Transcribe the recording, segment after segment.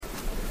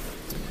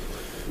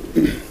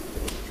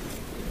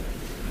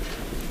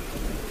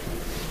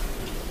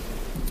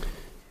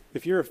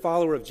If you're a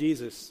follower of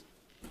Jesus,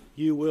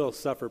 you will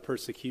suffer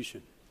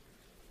persecution.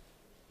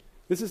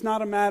 This is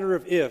not a matter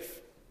of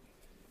if,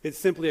 it's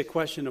simply a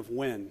question of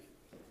when.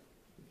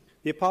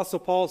 The Apostle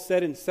Paul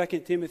said in 2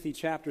 Timothy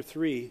chapter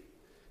 3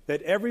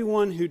 that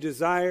everyone who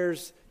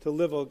desires to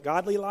live a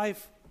godly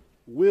life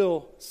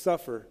will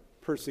suffer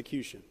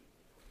persecution.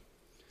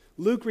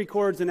 Luke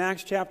records in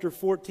Acts chapter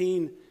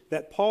 14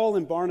 that Paul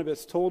and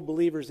Barnabas told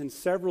believers in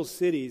several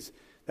cities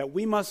that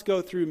we must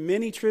go through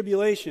many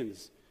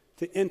tribulations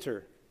to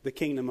enter the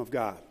kingdom of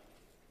God.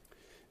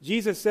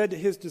 Jesus said to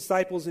his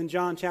disciples in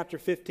John chapter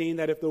 15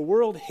 that if the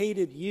world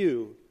hated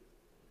you,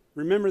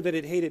 remember that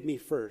it hated me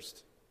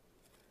first.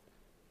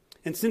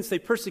 And since they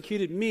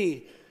persecuted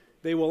me,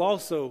 they will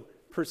also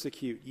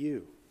persecute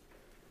you.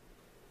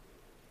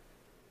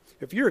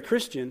 If you're a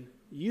Christian,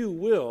 you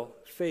will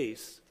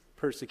face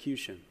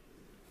persecution.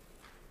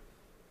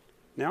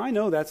 Now, I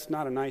know that's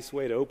not a nice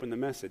way to open the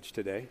message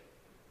today.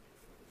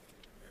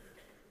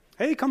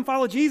 Hey, come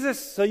follow Jesus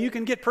so you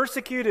can get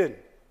persecuted.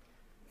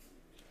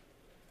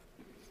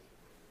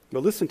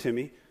 But listen to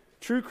me,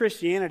 true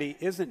Christianity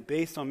isn't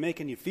based on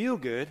making you feel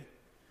good,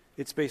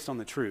 it's based on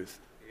the truth.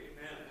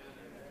 Amen.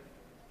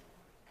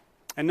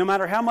 And no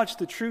matter how much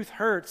the truth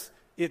hurts,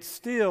 it's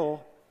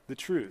still the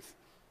truth.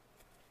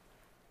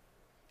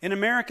 In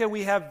America,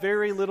 we have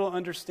very little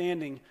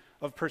understanding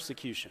of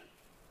persecution.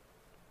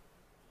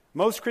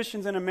 Most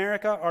Christians in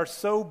America are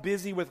so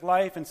busy with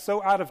life and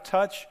so out of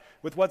touch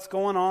with what's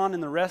going on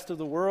in the rest of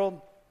the world,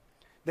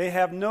 they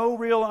have no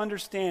real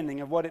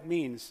understanding of what it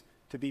means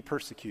to be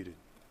persecuted.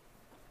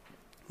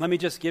 Let me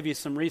just give you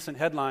some recent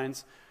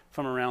headlines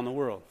from around the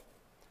world.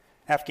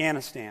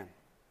 Afghanistan.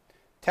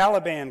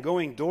 Taliban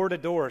going door to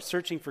door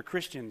searching for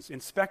Christians,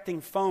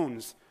 inspecting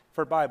phones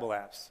for Bible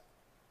apps.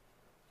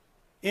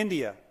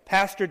 India.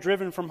 Pastor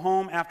driven from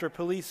home after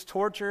police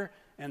torture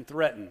and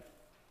threaten.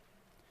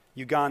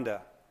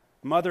 Uganda.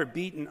 Mother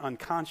beaten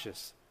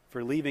unconscious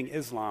for leaving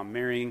Islam,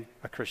 marrying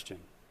a Christian.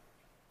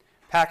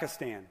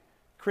 Pakistan.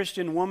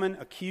 Christian woman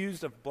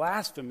accused of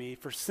blasphemy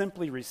for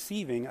simply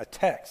receiving a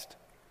text.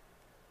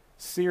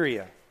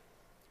 Syria.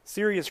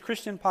 Syria's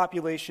Christian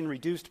population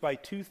reduced by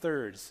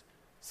 2/3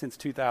 since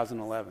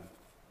 2011.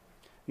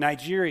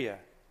 Nigeria.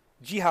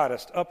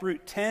 Jihadists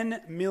uproot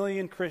 10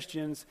 million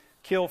Christians,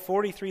 kill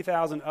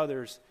 43,000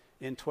 others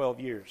in 12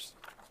 years.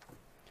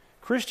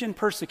 Christian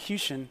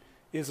persecution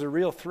is a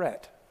real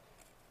threat.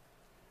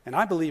 And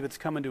I believe it's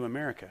coming to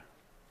America.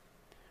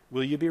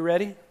 Will you be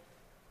ready?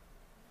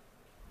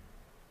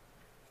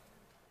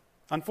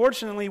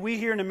 Unfortunately, we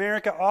here in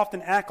America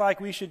often act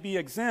like we should be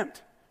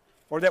exempt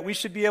or that we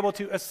should be able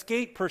to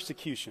escape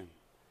persecution.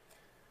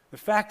 The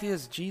fact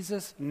is,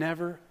 Jesus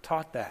never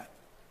taught that.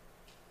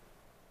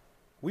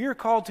 We are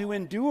called to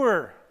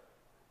endure,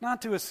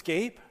 not to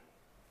escape.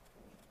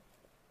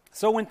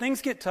 So when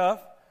things get tough,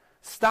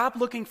 stop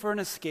looking for an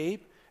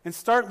escape and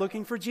start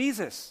looking for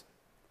Jesus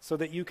so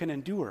that you can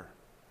endure.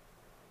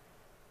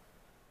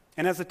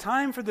 And as the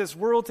time for this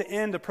world to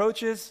end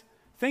approaches,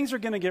 things are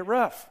going to get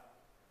rough.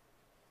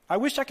 I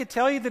wish I could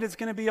tell you that it's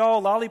going to be all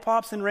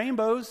lollipops and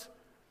rainbows.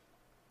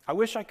 I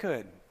wish I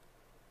could.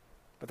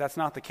 But that's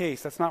not the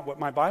case. That's not what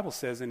my Bible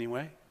says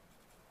anyway.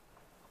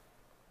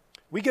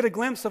 We get a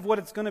glimpse of what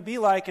it's going to be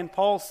like in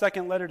Paul's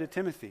second letter to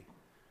Timothy.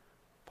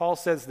 Paul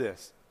says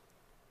this.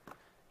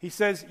 He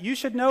says, "You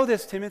should know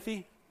this,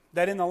 Timothy,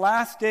 that in the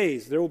last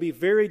days there will be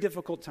very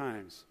difficult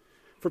times.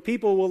 For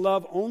people will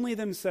love only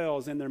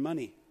themselves and their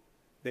money.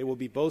 They will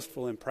be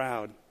boastful and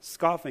proud,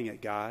 scoffing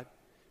at God,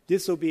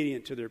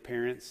 disobedient to their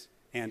parents,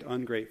 and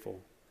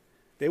ungrateful.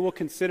 They will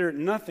consider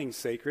nothing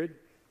sacred.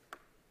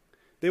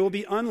 They will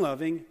be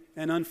unloving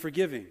and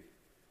unforgiving.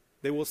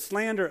 They will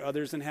slander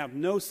others and have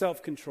no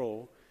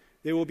self-control.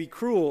 They will be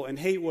cruel and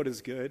hate what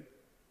is good.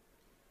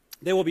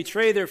 They will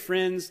betray their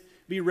friends,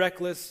 be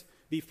reckless,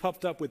 be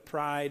puffed up with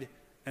pride,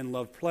 and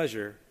love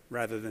pleasure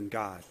rather than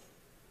God.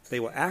 They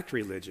will act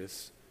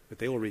religious, but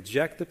they will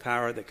reject the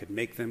power that could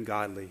make them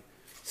godly.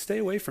 Stay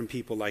away from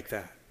people like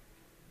that."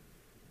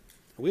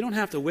 We don't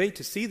have to wait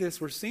to see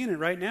this. We're seeing it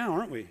right now,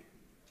 aren't we?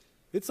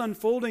 It's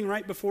unfolding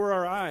right before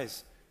our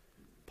eyes.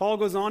 Paul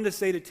goes on to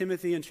say to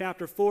Timothy in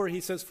chapter 4, he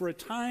says, "For a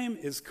time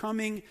is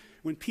coming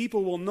when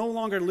people will no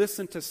longer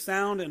listen to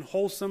sound and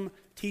wholesome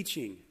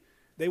teaching.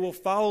 They will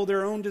follow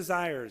their own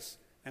desires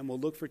and will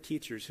look for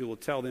teachers who will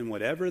tell them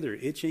whatever their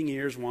itching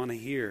ears want to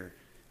hear.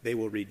 They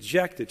will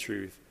reject the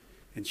truth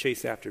and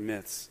chase after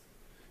myths."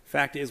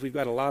 Fact is, we've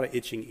got a lot of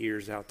itching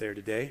ears out there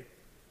today.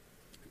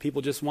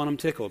 People just want them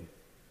tickled.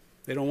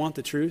 They don't want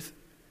the truth.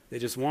 They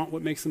just want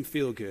what makes them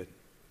feel good.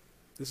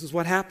 This is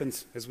what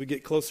happens as we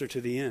get closer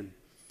to the end.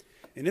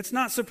 And it's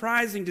not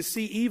surprising to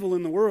see evil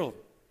in the world.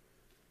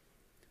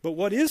 But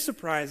what is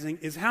surprising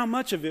is how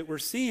much of it we're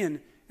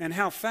seeing and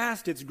how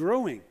fast it's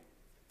growing.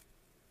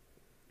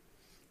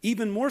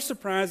 Even more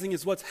surprising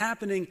is what's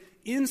happening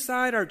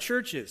inside our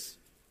churches.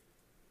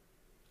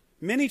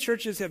 Many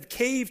churches have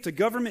caved to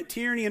government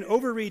tyranny and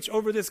overreach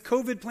over this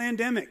COVID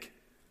pandemic.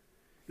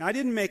 Now, I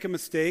didn't make a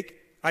mistake.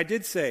 I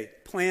did say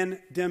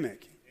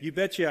pandemic. You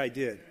betcha I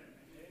did.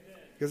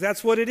 Because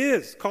that's what it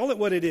is. Call it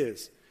what it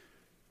is.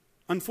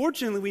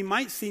 Unfortunately, we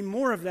might see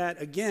more of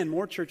that again,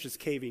 more churches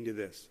caving to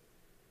this.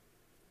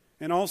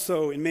 And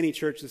also in many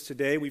churches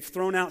today, we've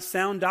thrown out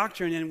sound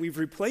doctrine and we've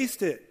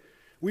replaced it.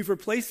 We've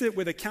replaced it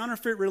with a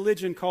counterfeit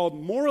religion called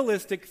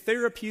moralistic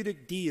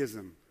therapeutic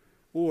deism,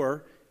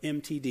 or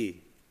MTD.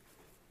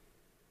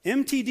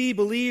 MTD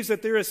believes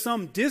that there is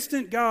some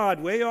distant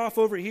God way off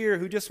over here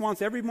who just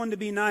wants everyone to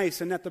be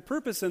nice and that the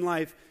purpose in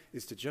life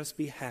is to just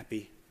be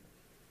happy.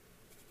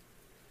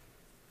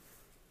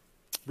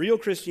 Real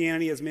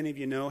Christianity, as many of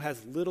you know,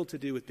 has little to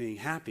do with being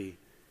happy,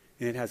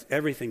 and it has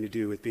everything to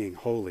do with being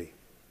holy.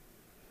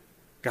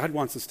 God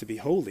wants us to be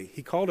holy.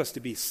 He called us to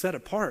be set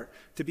apart,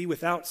 to be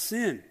without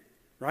sin,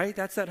 right?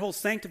 That's that whole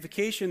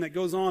sanctification that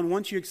goes on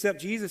once you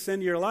accept Jesus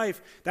into your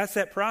life. That's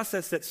that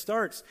process that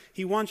starts.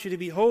 He wants you to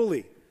be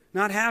holy,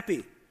 not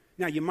happy.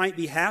 Now, you might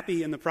be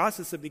happy in the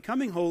process of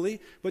becoming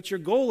holy, but your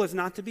goal is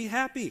not to be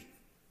happy.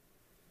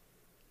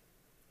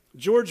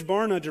 George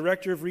Barna,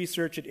 director of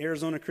research at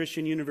Arizona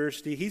Christian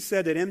University, he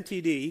said that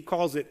MTD, he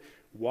calls it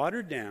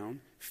watered down,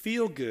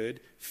 feel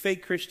good,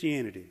 fake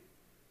Christianity.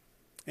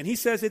 And he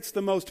says it's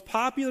the most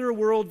popular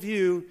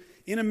worldview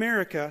in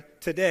America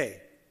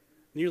today.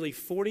 Nearly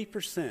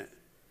 40%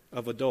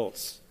 of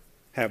adults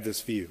have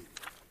this view.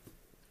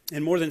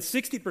 And more than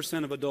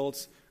 60% of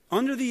adults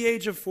under the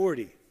age of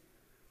 40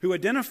 who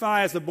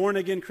identify as a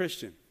born-again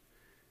Christian,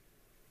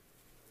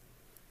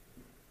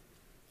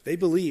 they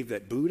believe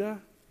that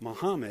Buddha,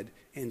 Muhammad,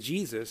 and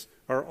Jesus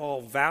are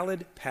all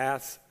valid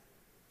paths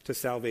to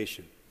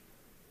salvation.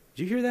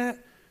 Did you hear that?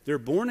 They're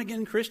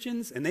born-again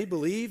Christians, and they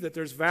believe that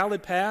there's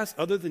valid paths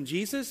other than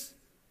Jesus?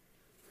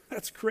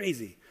 That's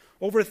crazy.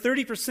 Over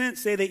 30%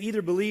 say they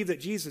either believe that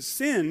Jesus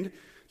sinned,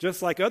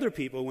 just like other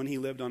people when he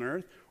lived on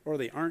earth, or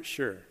they aren't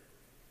sure.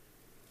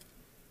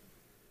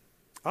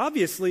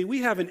 Obviously,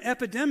 we have an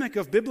epidemic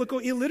of biblical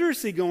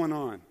illiteracy going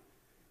on.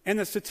 And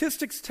the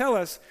statistics tell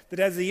us that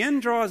as the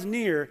end draws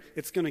near,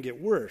 it's going to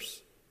get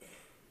worse.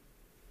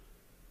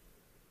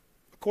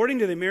 According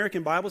to the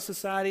American Bible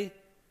Society,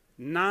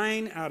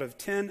 9 out of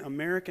 10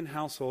 American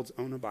households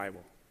own a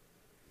Bible.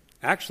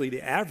 Actually,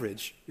 the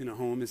average in a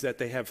home is that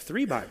they have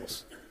 3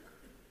 Bibles.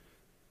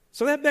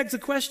 So that begs the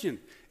question.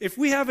 If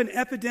we have an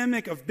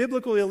epidemic of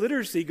biblical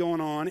illiteracy going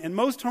on and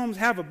most homes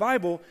have a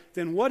Bible,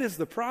 then what is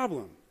the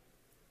problem?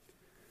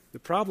 The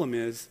problem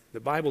is the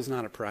Bible's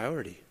not a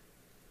priority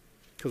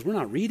because we're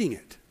not reading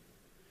it.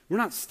 We're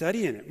not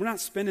studying it. We're not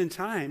spending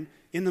time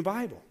in the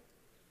Bible.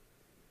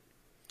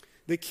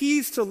 The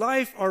keys to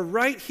life are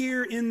right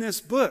here in this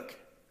book.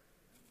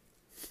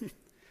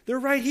 They're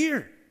right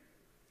here.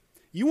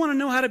 You want to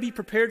know how to be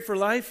prepared for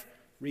life?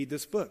 Read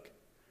this book.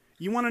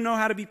 You want to know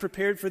how to be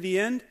prepared for the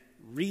end?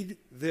 Read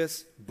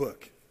this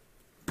book.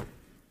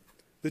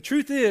 The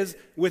truth is,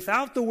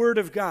 without the Word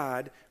of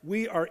God,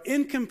 we are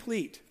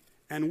incomplete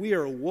and we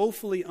are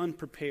woefully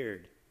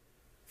unprepared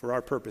for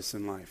our purpose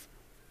in life.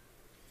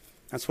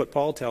 That's what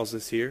Paul tells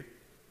us here.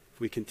 If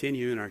we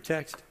continue in our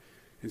text,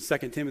 in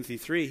 2 Timothy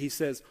 3, he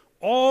says,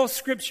 all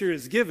Scripture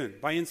is given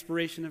by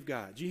inspiration of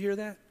God. Do you hear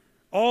that?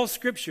 All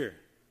Scripture.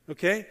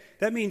 Okay?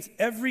 That means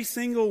every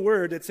single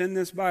word that's in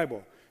this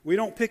Bible. We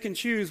don't pick and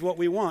choose what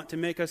we want to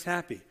make us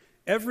happy.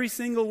 Every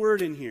single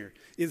word in here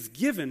is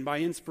given by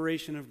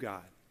inspiration of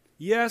God.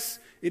 Yes,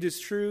 it is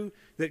true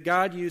that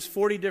God used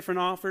 40 different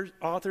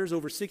authors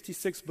over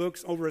 66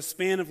 books over a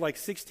span of like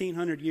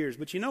 1,600 years.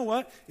 But you know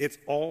what? It's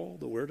all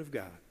the Word of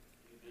God.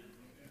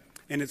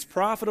 And it's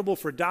profitable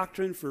for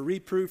doctrine, for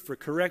reproof, for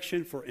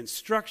correction, for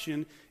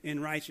instruction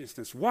in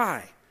righteousness.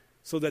 Why?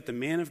 So that the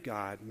man of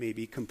God may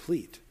be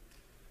complete,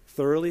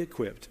 thoroughly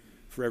equipped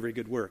for every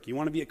good work. You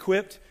want to be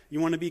equipped? You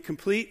want to be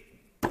complete?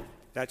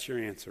 That's your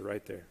answer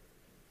right there.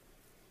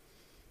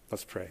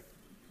 Let's pray.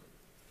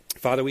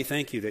 Father, we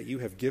thank you that you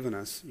have given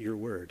us your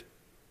word.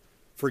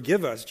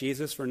 Forgive us,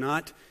 Jesus, for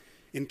not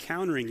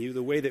encountering you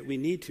the way that we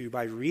need to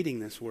by reading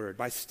this word,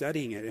 by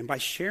studying it, and by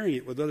sharing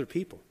it with other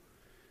people.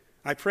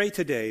 I pray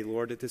today,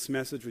 Lord, that this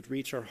message would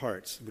reach our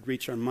hearts, would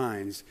reach our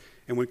minds,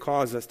 and would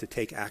cause us to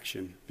take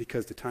action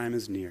because the time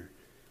is near.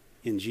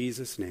 In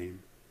Jesus'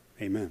 name,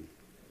 amen.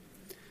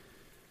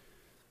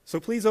 So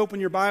please open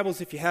your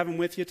Bibles, if you have them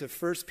with you, to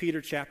 1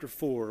 Peter chapter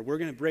 4. We're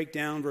going to break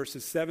down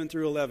verses 7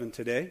 through 11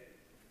 today.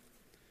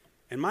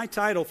 And my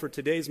title for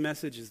today's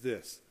message is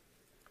this: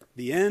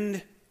 The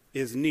End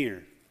is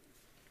Near.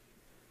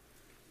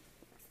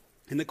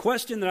 And the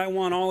question that I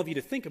want all of you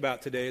to think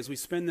about today as we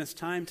spend this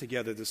time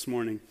together this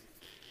morning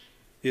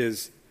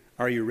is,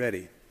 are you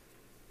ready?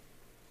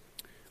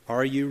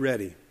 Are you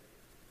ready?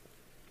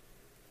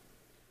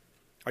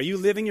 Are you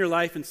living your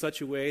life in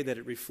such a way that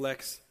it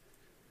reflects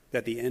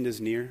that the end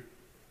is near?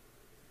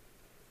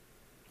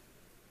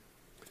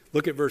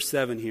 Look at verse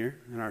 7 here,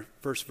 in our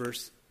first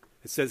verse.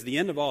 It says, the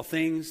end of all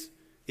things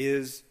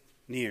is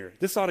near.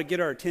 This ought to get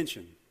our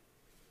attention.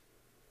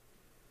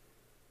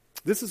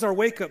 This is our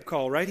wake-up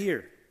call right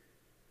here.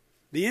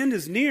 The end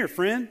is near,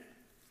 friend.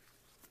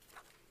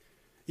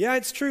 Yeah,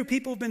 it's true.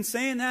 People have been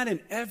saying that in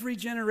every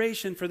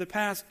generation for the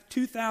past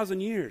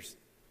 2,000 years.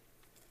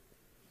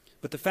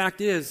 But the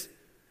fact is,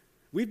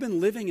 we've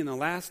been living in the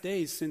last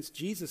days since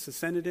Jesus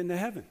ascended into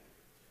heaven.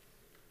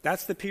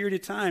 That's the period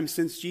of time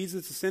since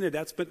Jesus ascended.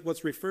 That's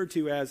what's referred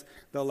to as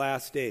the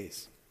last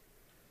days.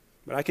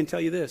 But I can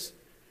tell you this,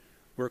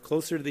 we're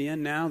closer to the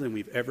end now than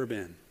we've ever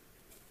been.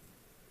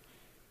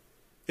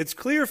 It's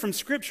clear from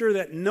Scripture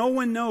that no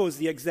one knows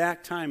the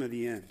exact time of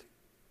the end.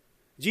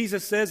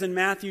 Jesus says in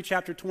Matthew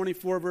chapter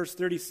 24, verse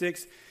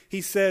 36,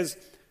 he says,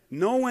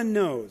 "No one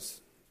knows,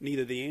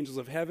 neither the angels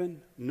of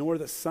heaven nor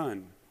the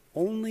Son.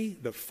 Only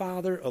the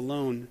Father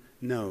alone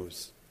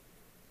knows."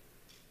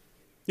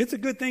 It's a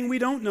good thing we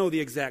don't know the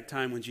exact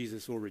time when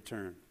Jesus will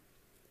return.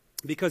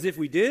 Because if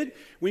we did,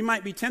 we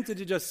might be tempted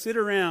to just sit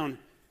around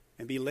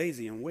and be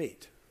lazy and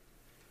wait.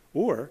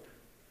 Or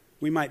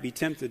we might be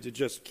tempted to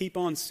just keep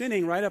on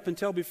sinning right up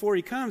until before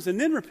he comes and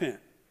then repent.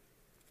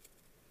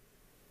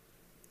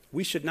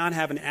 We should not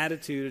have an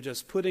attitude of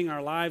just putting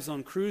our lives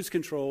on cruise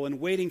control and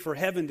waiting for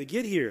heaven to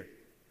get here.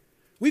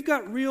 We've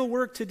got real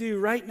work to do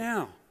right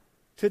now,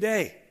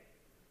 today.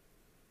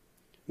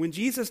 When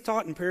Jesus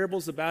taught in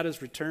parables about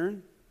his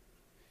return,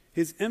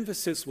 his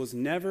emphasis was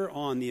never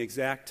on the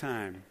exact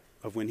time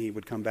of when he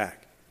would come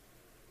back.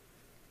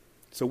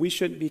 So we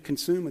shouldn't be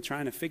consumed with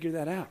trying to figure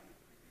that out.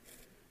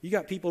 You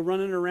got people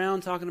running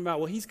around talking about,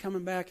 well, he's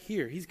coming back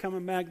here, he's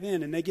coming back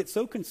then, and they get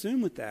so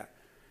consumed with that.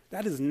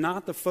 That is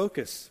not the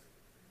focus.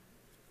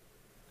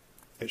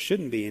 It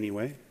shouldn't be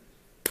anyway.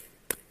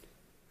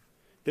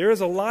 There is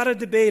a lot of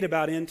debate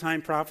about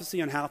end-time prophecy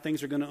and how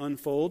things are going to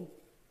unfold,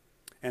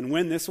 and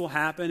when this will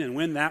happen and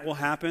when that will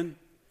happen.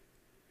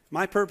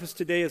 My purpose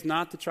today is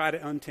not to try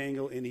to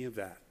untangle any of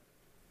that.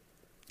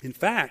 In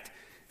fact,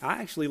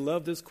 I actually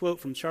love this quote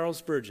from Charles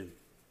Spurgeon.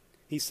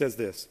 He says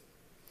this,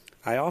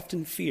 "I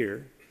often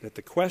fear that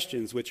the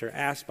questions which are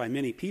asked by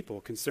many people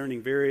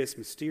concerning various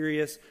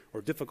mysterious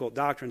or difficult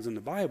doctrines in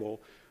the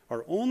Bible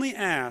are only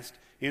asked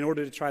in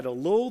order to try to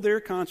lull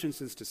their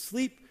consciences to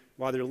sleep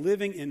while they're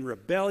living in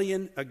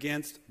rebellion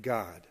against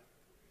God.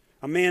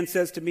 A man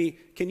says to me,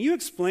 'Can you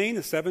explain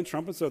the 7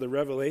 trumpets of the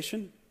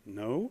Revelation?'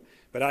 'No,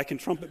 but I can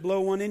trumpet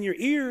blow one in your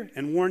ear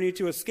and warn you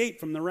to escape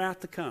from the wrath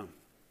to come.'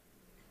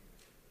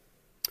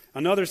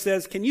 Another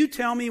says, 'Can you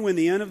tell me when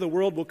the end of the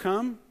world will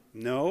come?'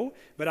 'No,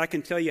 but I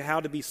can tell you how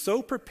to be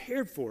so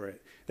prepared for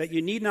it that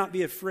you need not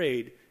be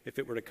afraid if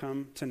it were to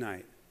come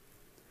tonight.'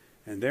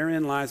 And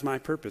therein lies my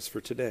purpose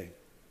for today.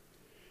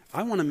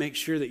 I want to make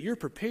sure that you're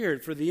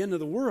prepared for the end of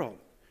the world.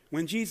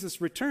 When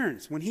Jesus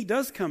returns, when he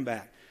does come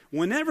back,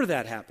 whenever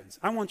that happens,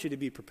 I want you to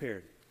be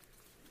prepared.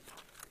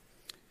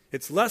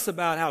 It's less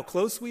about how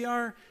close we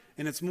are,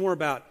 and it's more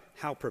about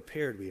how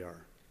prepared we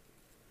are.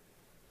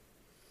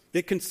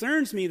 It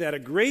concerns me that a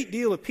great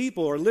deal of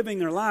people are living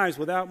their lives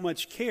without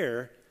much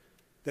care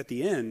that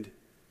the end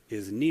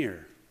is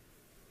near.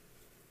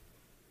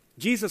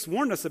 Jesus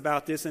warned us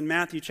about this in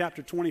Matthew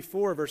chapter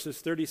 24,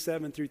 verses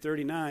 37 through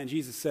 39.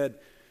 Jesus said,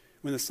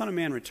 "When the Son of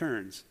Man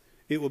returns,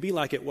 it will be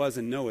like it was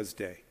in Noah's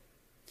day.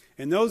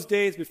 In those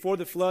days before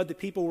the flood, the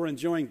people were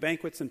enjoying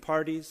banquets and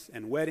parties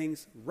and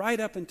weddings right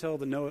up until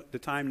the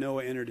time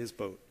Noah entered his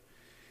boat.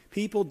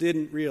 People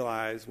didn't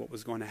realize what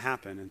was going to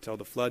happen until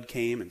the flood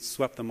came and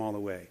swept them all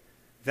away.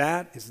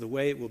 That is the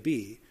way it will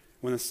be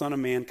when the Son of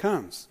Man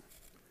comes."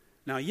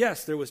 Now,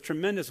 yes, there was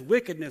tremendous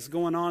wickedness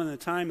going on in the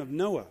time of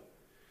Noah.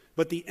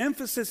 But the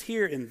emphasis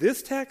here in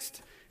this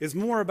text is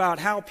more about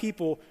how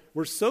people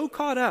were so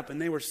caught up and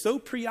they were so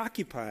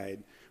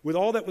preoccupied with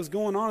all that was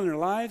going on in their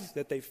lives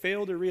that they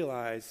failed to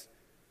realize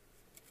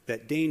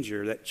that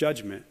danger, that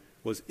judgment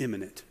was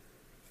imminent.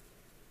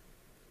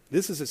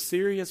 This is a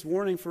serious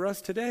warning for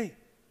us today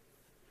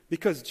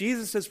because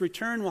Jesus'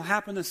 return will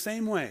happen the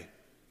same way.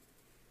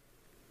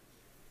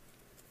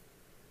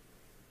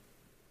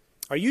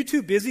 Are you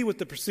too busy with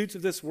the pursuits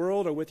of this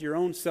world or with your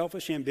own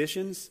selfish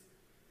ambitions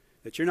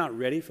that you're not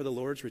ready for the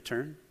Lord's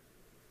return?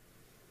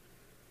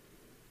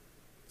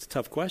 It's a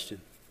tough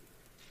question.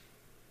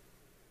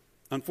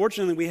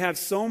 Unfortunately, we have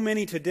so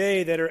many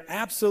today that are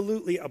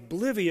absolutely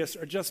oblivious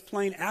or just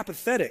plain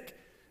apathetic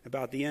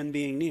about the end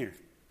being near.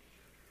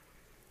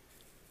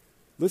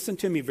 Listen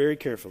to me very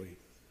carefully.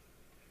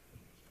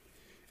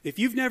 If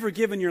you've never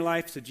given your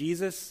life to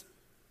Jesus,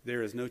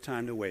 there is no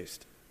time to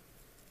waste.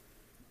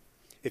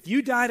 If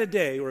you die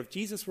today, or if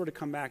Jesus were to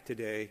come back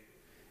today,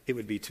 it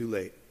would be too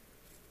late.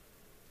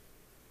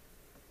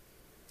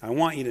 I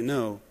want you to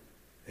know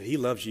that he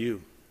loves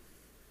you.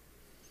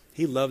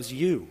 He loves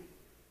you.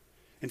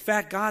 In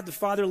fact, God the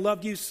Father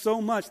loved you so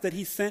much that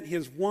he sent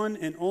his one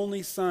and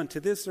only Son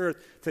to this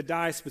earth to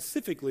die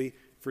specifically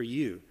for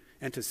you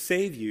and to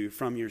save you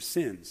from your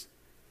sins.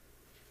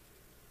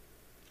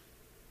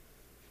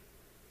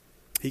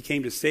 He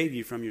came to save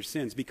you from your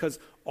sins because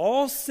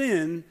all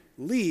sin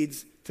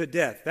leads to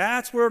death.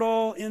 That's where it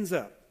all ends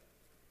up.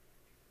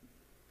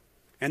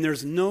 And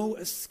there's no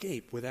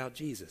escape without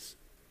Jesus.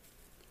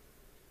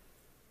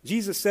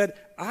 Jesus said,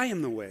 "I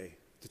am the way,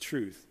 the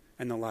truth,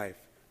 and the life.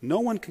 No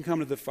one can come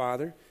to the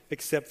Father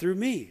except through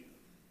me.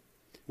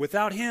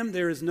 Without him,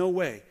 there is no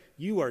way.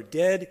 you are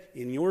dead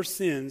in your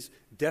sins,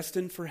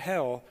 destined for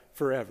hell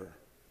forever.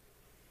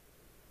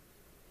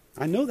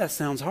 I know that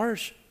sounds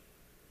harsh,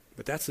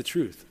 but that's the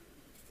truth.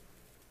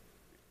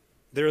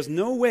 There is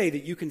no way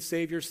that you can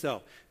save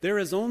yourself. There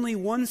is only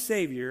one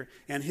Savior,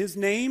 and his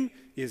name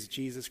is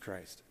Jesus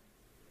Christ.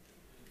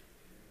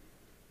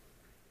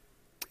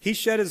 He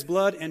shed his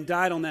blood and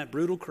died on that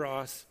brutal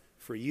cross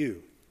for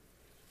you,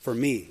 for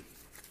me.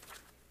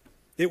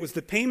 It was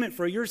the payment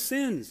for your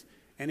sins,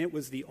 and it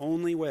was the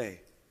only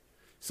way.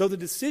 So the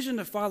decision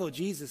to follow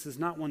Jesus is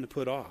not one to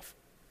put off.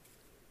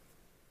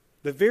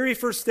 The very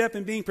first step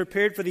in being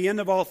prepared for the end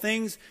of all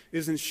things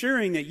is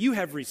ensuring that you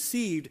have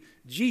received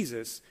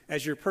Jesus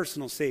as your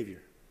personal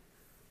Savior.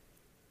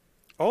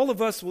 All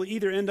of us will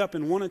either end up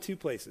in one of two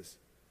places.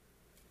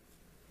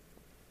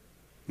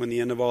 When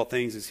the end of all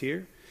things is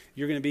here,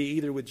 you're going to be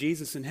either with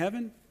Jesus in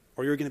heaven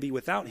or you're going to be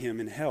without him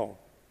in hell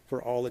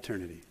for all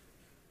eternity.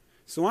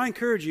 So I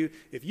encourage you,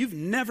 if you've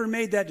never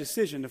made that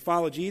decision to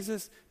follow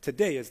Jesus,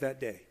 today is that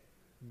day.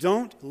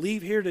 Don't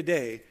leave here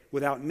today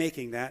without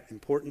making that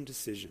important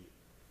decision,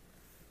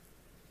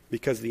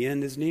 because the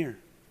end is near.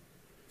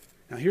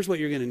 Now here's what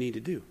you're going to need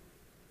to do.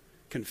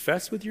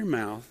 Confess with your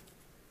mouth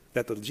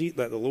that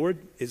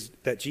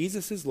that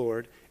Jesus is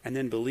Lord, and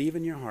then believe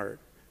in your heart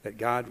that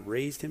God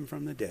raised him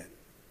from the dead.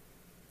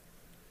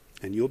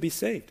 And you'll be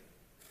saved.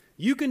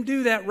 You can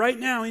do that right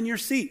now in your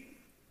seat.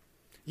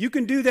 You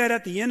can do that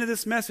at the end of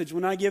this message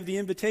when I give the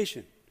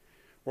invitation.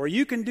 Or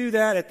you can do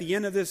that at the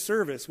end of this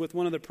service with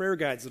one of the prayer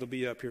guides that'll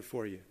be up here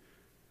for you.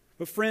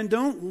 But friend,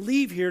 don't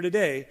leave here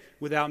today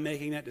without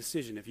making that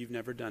decision if you've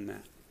never done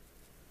that.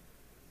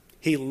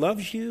 He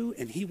loves you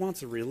and he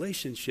wants a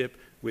relationship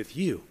with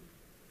you.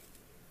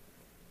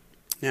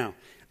 Now,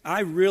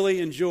 I really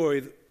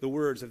enjoy the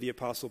words of the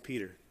Apostle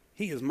Peter.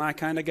 He is my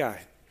kind of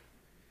guy.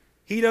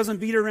 He doesn't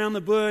beat around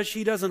the bush.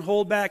 He doesn't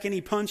hold back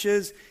any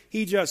punches.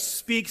 He just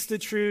speaks the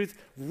truth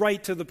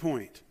right to the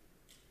point.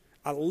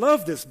 I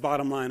love this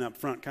bottom line up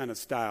front kind of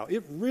style.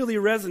 It really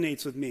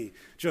resonates with me.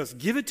 Just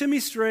give it to me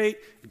straight,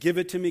 give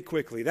it to me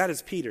quickly. That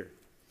is Peter.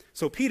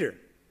 So Peter,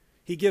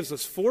 he gives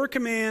us 4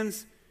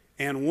 commands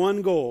and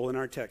 1 goal in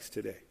our text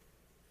today.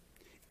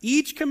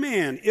 Each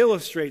command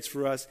illustrates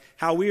for us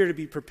how we are to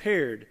be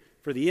prepared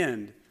for the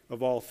end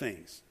of all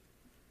things.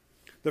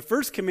 The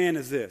first command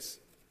is this: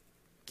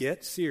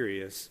 get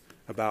serious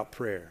about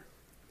prayer.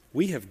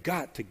 We have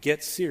got to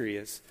get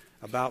serious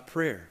about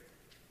prayer.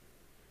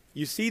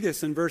 You see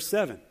this in verse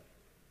 7.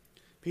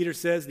 Peter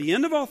says, the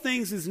end of all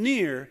things is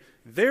near,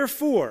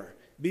 therefore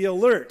be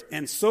alert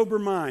and sober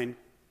mind,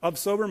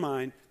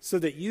 so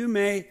that you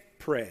may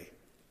pray.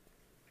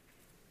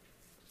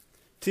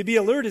 To be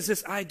alert is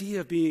this idea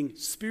of being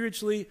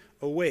spiritually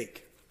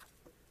awake.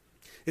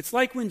 It's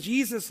like when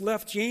Jesus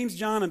left James,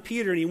 John, and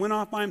Peter, and he went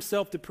off by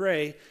himself to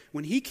pray.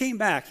 When he came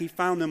back, he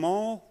found them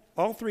all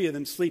 3 of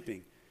them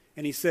sleeping.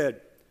 And he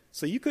said,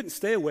 so you couldn't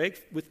stay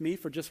awake with me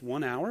for just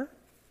 1 hour?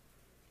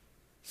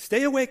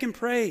 Stay awake and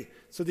pray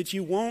so that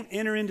you won't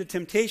enter into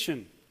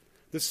temptation.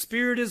 The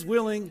spirit is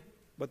willing,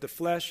 but the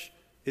flesh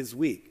is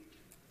weak.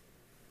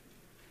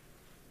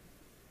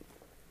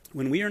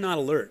 When we are not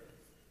alert,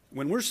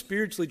 when we're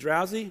spiritually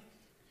drowsy,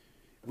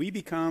 we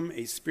become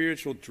a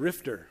spiritual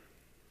drifter.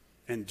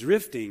 And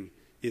drifting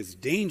is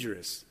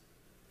dangerous.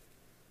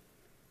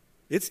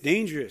 It's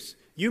dangerous.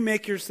 You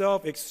make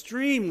yourself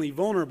extremely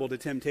vulnerable to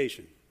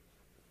temptation.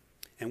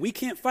 And we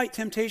can't fight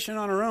temptation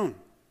on our own.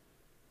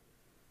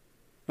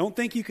 Don't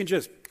think you can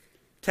just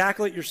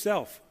tackle it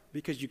yourself,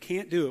 because you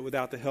can't do it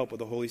without the help of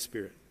the Holy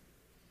Spirit.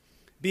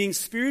 Being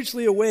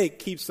spiritually awake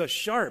keeps us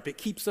sharp. It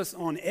keeps us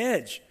on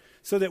edge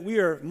so that we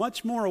are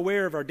much more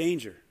aware of our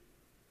danger.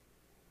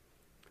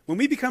 When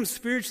we become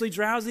spiritually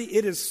drowsy,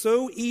 it is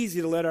so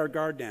easy to let our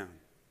guard down.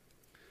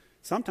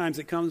 Sometimes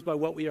it comes by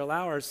what we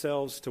allow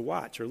ourselves to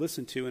watch or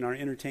listen to in our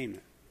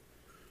entertainment,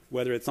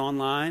 whether it's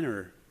online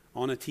or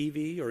on a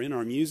TV or in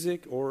our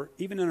music or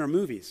even in our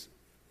movies.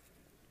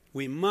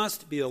 We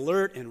must be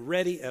alert and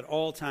ready at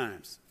all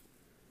times.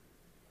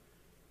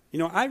 You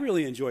know, I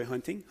really enjoy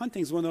hunting.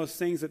 Hunting is one of those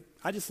things that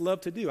I just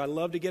love to do. I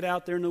love to get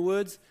out there in the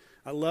woods.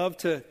 I love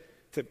to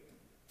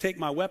take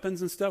my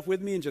weapons and stuff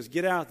with me and just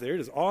get out there. It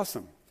is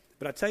awesome.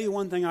 But I tell you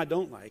one thing I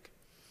don't like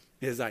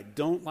is I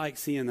don't like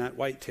seeing that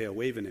whitetail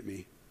waving at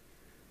me.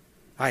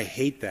 I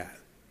hate that.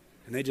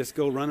 And they just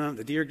go running,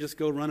 the deer just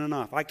go running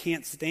off. I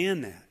can't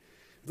stand that.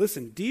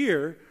 Listen,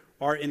 deer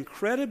are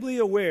incredibly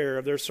aware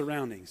of their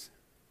surroundings.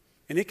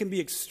 And it can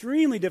be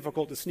extremely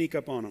difficult to sneak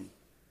up on them.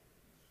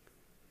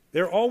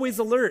 They're always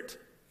alert.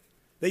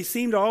 They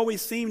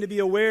always seem to be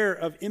aware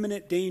of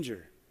imminent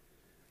danger.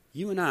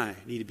 You and I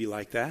need to be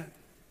like that.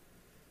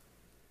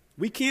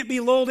 We can't be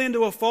lulled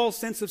into a false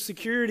sense of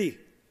security.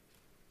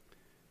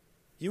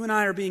 You and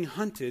I are being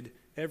hunted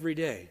every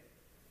day.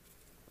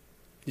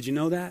 Did you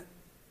know that?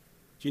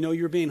 Do you know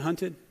you're being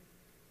hunted?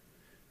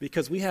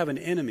 Because we have an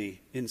enemy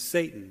in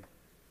Satan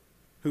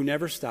who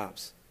never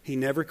stops. He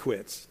never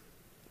quits.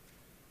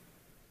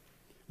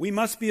 We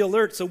must be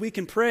alert so we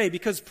can pray,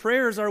 because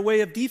prayer is our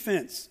way of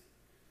defense.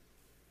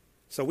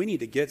 So we need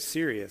to get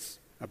serious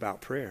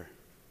about prayer.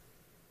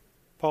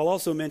 Paul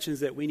also mentions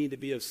that we need to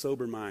be of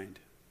sober mind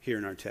here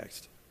in our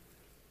text.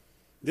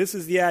 This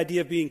is the idea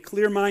of being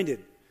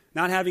clear-minded,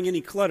 not having any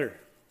clutter.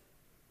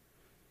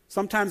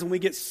 Sometimes when we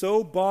get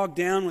so bogged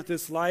down with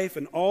this life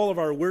and all of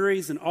our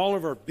worries and all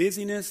of our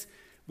busyness,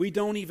 we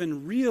don't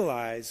even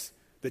realize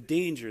the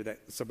danger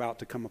that's about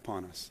to come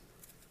upon us.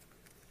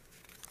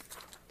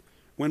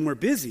 When we're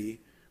busy,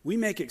 we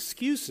make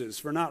excuses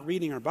for not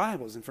reading our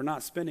Bibles and for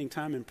not spending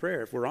time in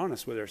prayer, if we're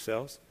honest with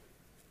ourselves.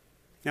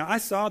 Now, I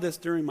saw this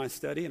during my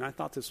study, and I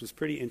thought this was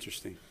pretty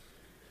interesting.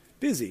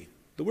 Busy,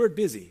 the word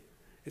busy,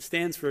 it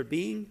stands for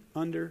being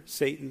under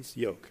Satan's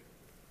yoke.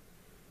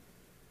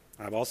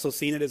 I've also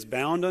seen it as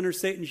bound under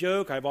Satan's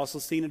yoke. I've also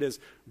seen it as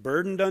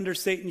burdened under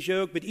Satan's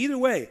yoke. But either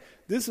way,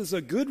 this is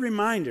a good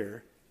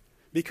reminder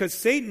because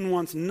Satan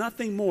wants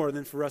nothing more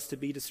than for us to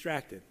be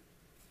distracted,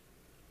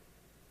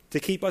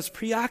 to keep us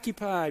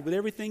preoccupied with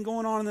everything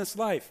going on in this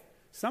life.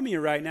 Some of you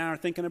right now are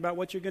thinking about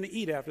what you're going to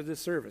eat after this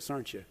service,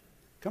 aren't you?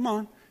 Come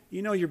on.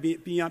 You know you're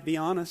be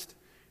honest.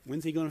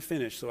 When's he going to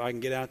finish so I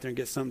can get out there and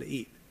get something to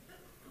eat?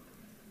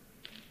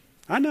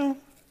 I know.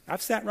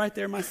 I've sat right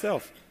there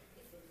myself.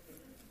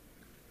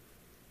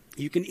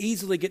 You can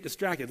easily get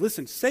distracted.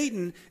 Listen,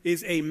 Satan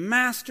is a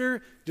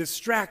master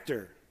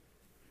distractor.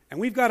 And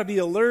we've got to be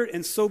alert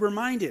and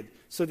sober-minded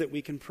so that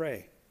we can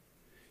pray.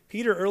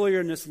 Peter,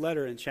 earlier in this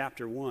letter in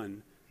chapter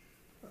 1,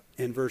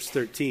 in verse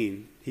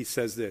 13, he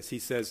says this. He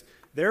says,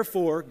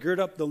 "Therefore, gird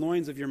up the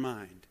loins of your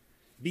mind.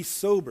 Be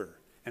sober,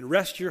 and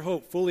rest your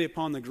hope fully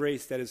upon the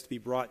grace that is to be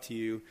brought to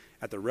you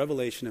at the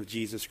revelation of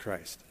Jesus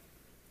Christ."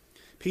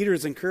 Peter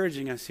is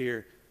encouraging us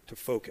here to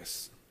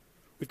focus.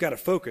 We've got to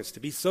focus, to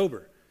be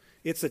sober.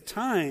 It's not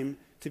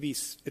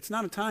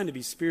a time to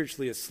be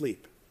spiritually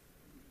asleep.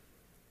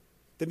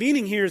 The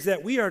meaning here is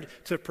that we are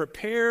to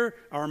prepare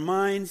our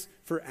minds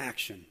for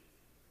action.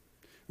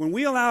 When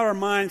we allow our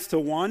minds to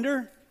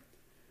wander,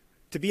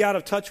 to be out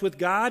of touch with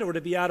God or to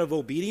be out of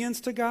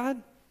obedience to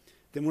God,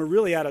 then we're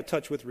really out of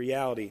touch with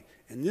reality.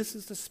 And this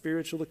is the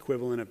spiritual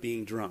equivalent of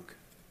being drunk.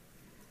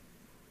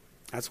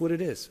 That's what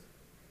it is.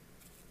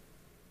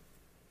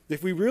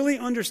 If we really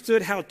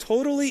understood how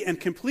totally and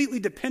completely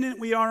dependent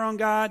we are on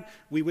God,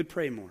 we would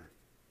pray more.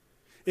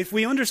 If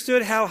we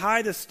understood how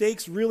high the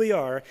stakes really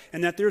are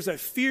and that there's a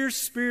fierce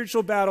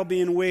spiritual battle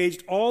being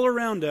waged all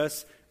around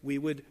us, we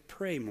would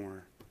pray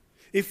more.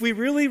 If we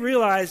really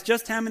realized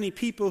just how many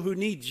people who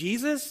need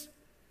Jesus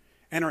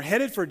and are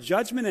headed for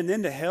judgment and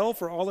then to hell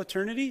for all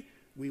eternity,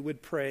 we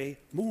would pray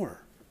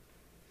more.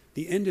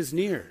 The end is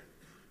near.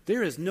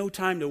 There is no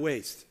time to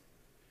waste.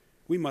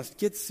 We must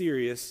get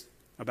serious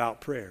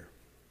about prayer.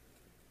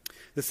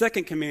 The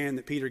second command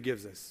that Peter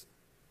gives us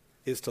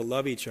is to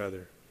love each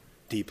other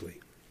deeply.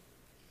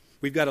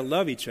 We've got to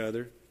love each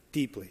other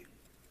deeply.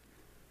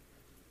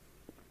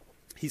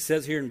 He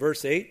says here in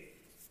verse 8,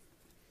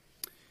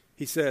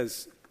 he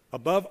says,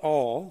 "Above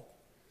all,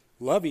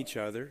 love each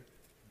other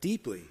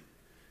deeply,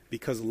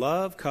 because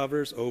love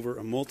covers over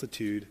a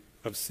multitude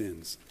of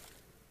sins."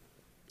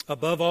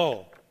 Above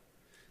all.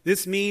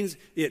 This means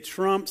it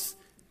trumps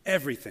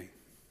everything.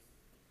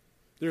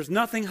 There's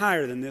nothing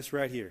higher than this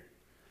right here.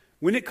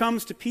 When it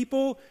comes to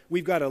people,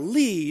 we've got to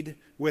lead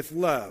with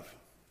love.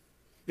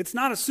 It's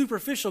not a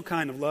superficial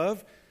kind of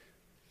love.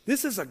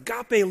 This is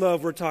agape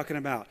love we're talking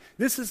about.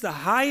 This is the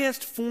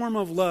highest form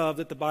of love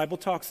that the Bible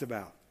talks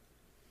about.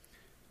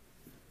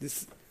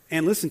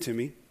 And listen to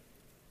me.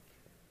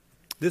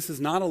 This is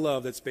not a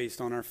love that's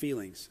based on our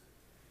feelings.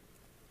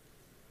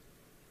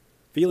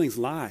 Feelings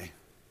lie,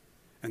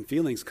 and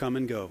feelings come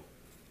and go.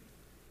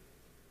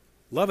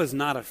 Love is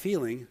not a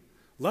feeling.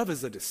 Love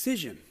is a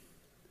decision.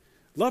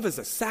 Love is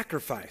a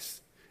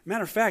sacrifice.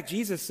 Matter of fact,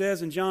 Jesus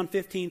says in John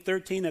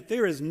 15:13 that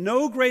there is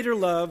no greater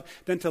love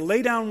than to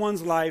lay down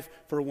one's life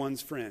for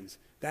one's friends.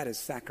 That is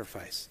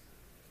sacrifice.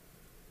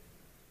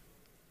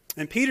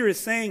 And Peter is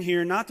saying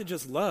here not to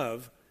just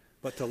love,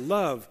 but to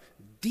love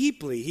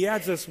deeply. He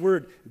adds this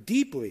word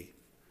deeply.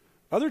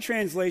 Other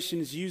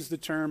translations use the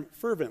term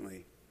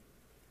fervently.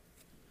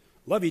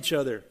 Love each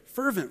other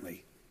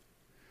fervently.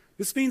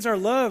 This means our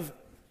love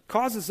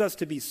causes us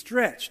to be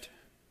stretched.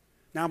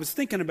 Now, I was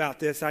thinking about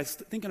this. I was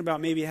thinking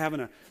about maybe having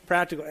a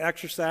practical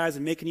exercise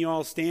and making you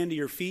all stand to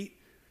your feet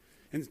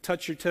and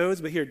touch your toes.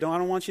 But here, I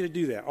don't want you to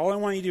do that. All I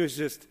want you to do is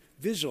just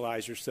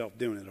visualize yourself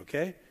doing it,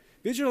 okay?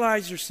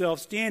 Visualize yourself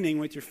standing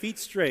with your feet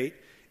straight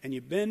and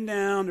you bend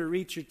down to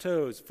reach your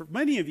toes. For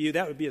many of you,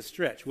 that would be a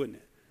stretch, wouldn't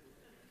it?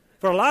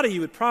 For a lot of you,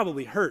 it would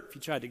probably hurt if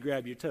you tried to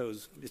grab your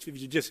toes,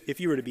 if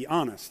you were to be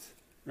honest,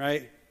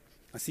 right?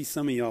 I see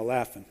some of y'all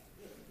laughing.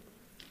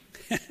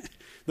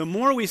 The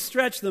more we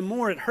stretch, the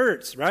more it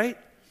hurts, right?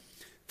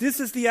 This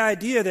is the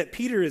idea that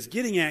Peter is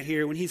getting at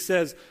here when he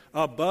says,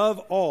 above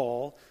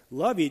all,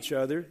 love each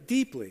other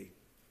deeply.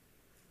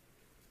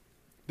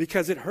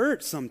 Because it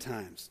hurts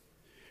sometimes.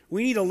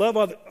 We need to love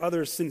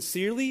others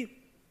sincerely,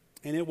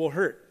 and it will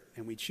hurt,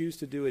 and we choose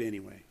to do it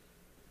anyway.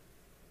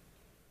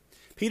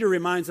 Peter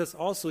reminds us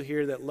also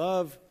here that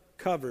love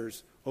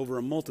covers over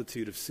a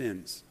multitude of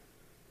sins.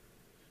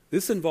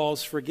 This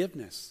involves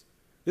forgiveness.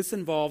 This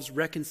involves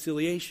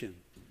reconciliation.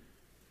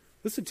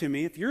 Listen to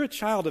me. If you're a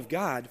child of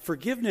God,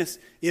 forgiveness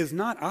is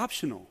not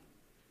optional.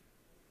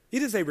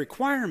 It is a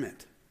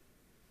requirement.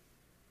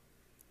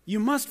 You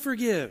must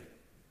forgive.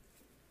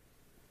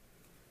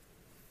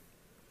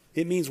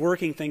 It means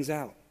working things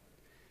out.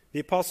 The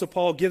Apostle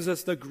Paul gives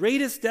us the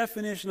greatest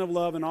definition of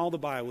love in all the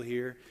Bible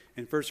here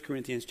in 1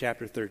 Corinthians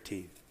chapter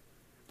 13.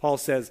 Paul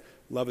says,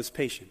 love is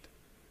patient.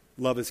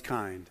 Love is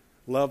kind.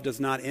 Love does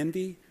not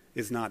envy,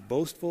 is not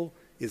boastful,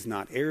 is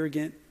not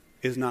arrogant,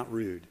 is not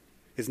rude,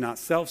 is not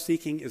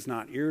self-seeking, is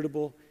not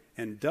irritable,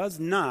 and does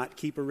not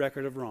keep a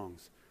record of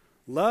wrongs.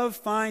 Love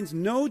finds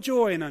no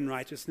joy in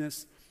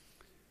unrighteousness,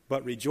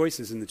 but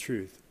rejoices in the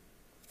truth.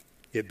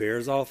 It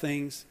bears all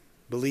things,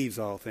 believes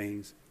all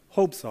things,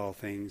 hopes all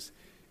things,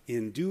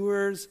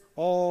 endures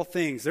all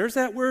things. There's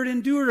that word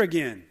endure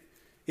again.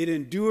 It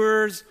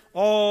endures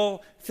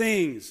all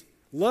things.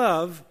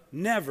 Love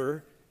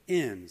never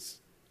ends.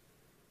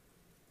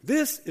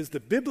 This is the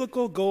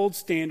biblical gold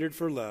standard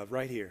for love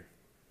right here.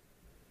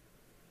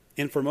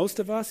 And for most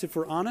of us, if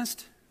we're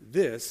honest,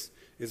 this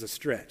is a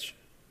stretch.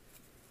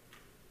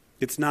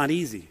 It's not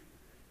easy,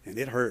 and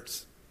it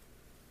hurts.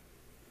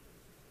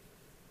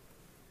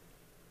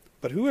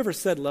 But whoever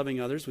said loving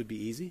others would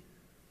be easy?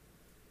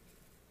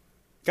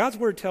 God's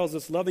word tells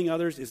us loving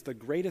others is the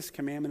greatest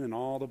commandment in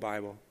all the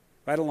Bible,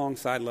 right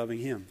alongside loving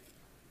Him.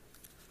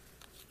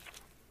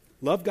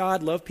 Love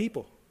God, love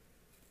people.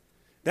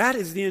 That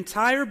is the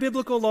entire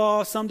biblical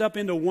law summed up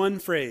into one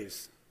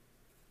phrase.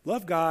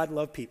 Love God,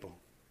 love people.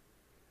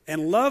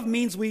 And love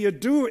means we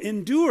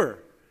endure.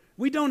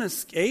 We don't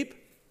escape.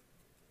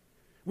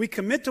 We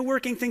commit to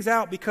working things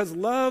out because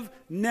love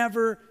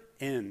never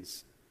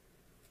ends.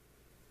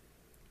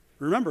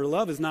 Remember,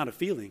 love is not a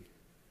feeling.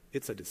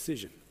 It's a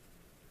decision.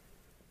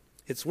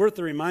 It's worth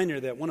the reminder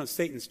that one of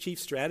Satan's chief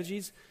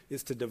strategies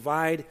is to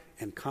divide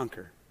and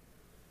conquer.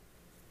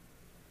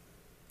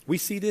 We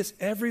see this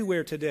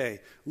everywhere today.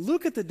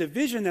 Look at the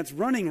division that's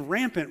running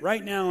rampant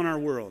right now in our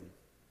world.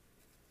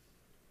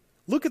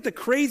 Look at the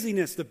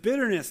craziness, the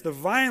bitterness, the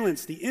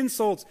violence, the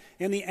insults,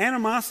 and the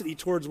animosity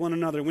towards one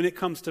another when it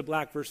comes to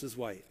black versus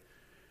white,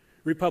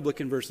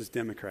 Republican versus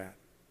Democrat,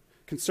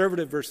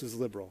 conservative versus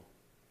liberal,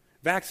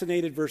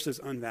 vaccinated versus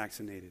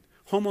unvaccinated,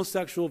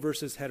 homosexual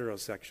versus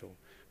heterosexual,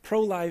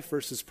 pro-life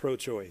versus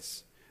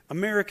pro-choice,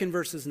 American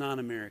versus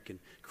non-American,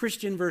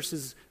 Christian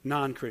versus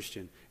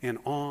non-Christian, and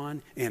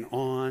on and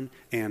on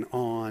and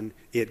on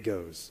it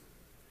goes.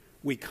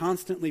 We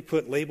constantly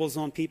put labels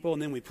on people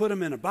and then we put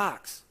them in a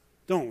box,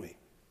 don't we?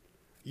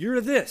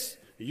 You're this,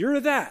 you're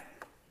that.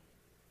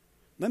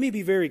 Let me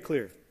be very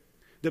clear.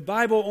 The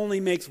Bible only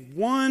makes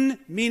one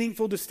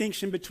meaningful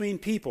distinction between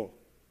people.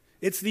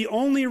 It's the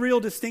only real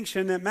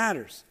distinction that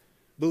matters.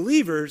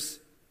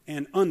 Believers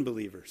and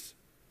unbelievers.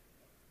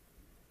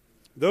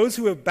 Those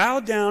who have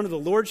bowed down to the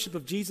lordship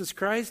of Jesus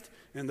Christ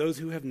and those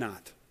who have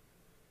not.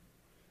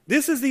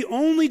 This is the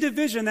only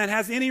division that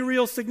has any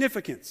real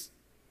significance.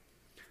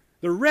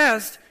 The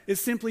rest is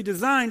simply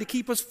designed to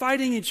keep us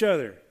fighting each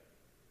other.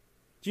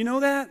 Do you know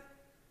that?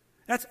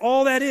 That's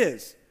all that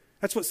is.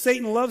 That's what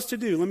Satan loves to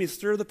do. Let me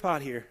stir the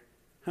pot here.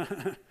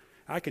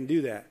 I can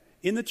do that.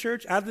 In the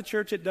church, out of the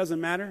church, it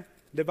doesn't matter.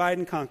 Divide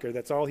and conquer.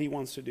 That's all he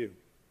wants to do.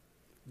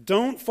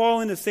 Don't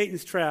fall into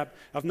Satan's trap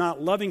of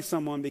not loving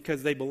someone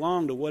because they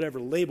belong to whatever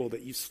label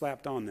that you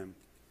slapped on them.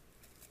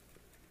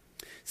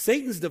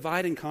 Satan's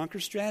divide and conquer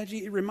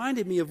strategy, it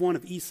reminded me of one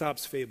of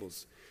Aesop's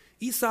fables.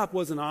 Aesop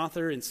was an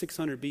author in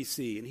 600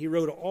 BC, and he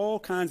wrote all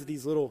kinds of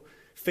these little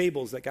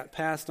fables that got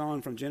passed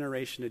on from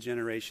generation to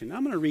generation.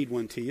 I'm going to read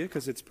one to you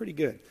because it's pretty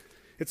good.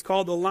 It's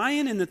called The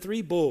Lion and the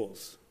Three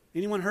Bulls.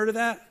 Anyone heard of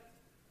that?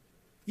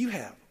 You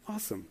have.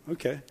 Awesome.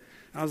 Okay.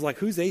 I was like,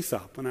 who's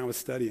Aesop when I was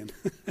studying?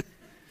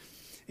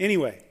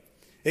 Anyway,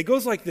 it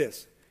goes like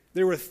this.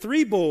 There were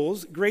 3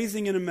 bulls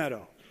grazing in a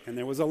meadow, and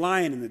there was a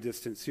lion in the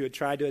distance who had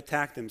tried to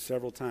attack them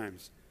several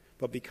times.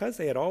 But because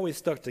they had always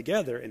stuck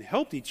together and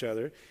helped each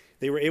other,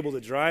 they were able to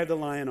drive the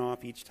lion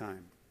off each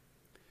time.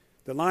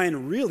 The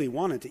lion really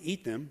wanted to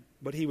eat them,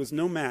 but he was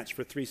no match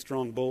for 3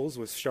 strong bulls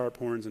with sharp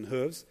horns and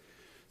hooves.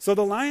 So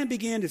the lion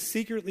began to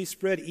secretly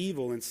spread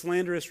evil and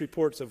slanderous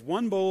reports of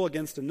one bull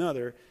against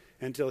another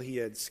until he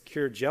had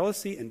secured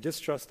jealousy and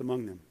distrust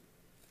among them.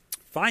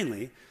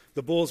 Finally,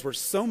 the bulls were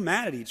so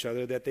mad at each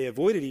other that they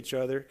avoided each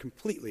other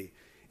completely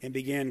and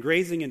began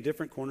grazing in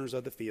different corners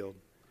of the field.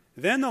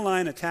 Then the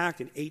lion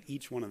attacked and ate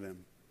each one of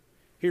them.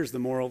 Here's the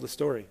moral of the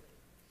story.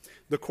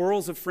 The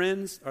quarrels of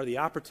friends are the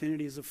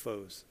opportunities of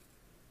foes.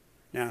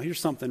 Now,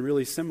 here's something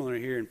really similar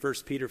here in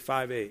 1 Peter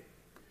 5:8.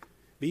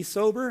 Be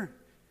sober,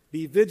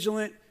 be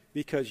vigilant,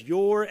 because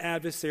your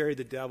adversary,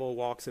 the devil,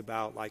 walks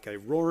about like a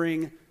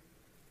roaring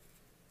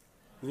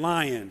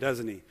lion,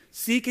 doesn't he?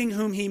 Seeking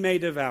whom he may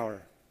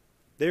devour.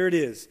 There it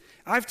is.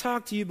 I've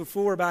talked to you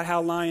before about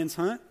how lions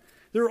hunt.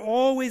 They're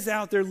always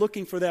out there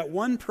looking for that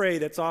one prey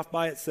that's off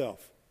by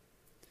itself.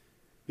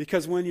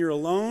 Because when you're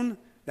alone,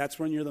 that's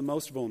when you're the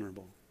most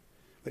vulnerable.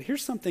 But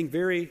here's something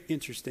very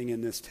interesting in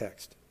this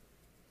text.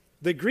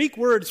 The Greek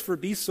words for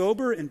be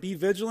sober and be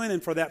vigilant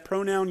and for that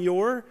pronoun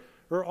your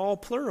are all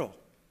plural.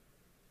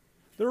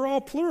 They're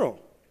all plural.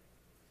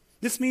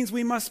 This means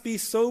we must be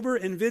sober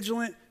and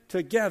vigilant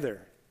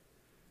together.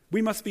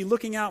 We must be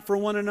looking out for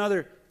one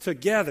another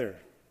together.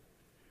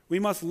 We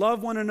must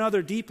love one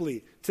another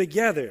deeply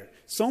together,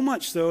 so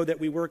much so that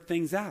we work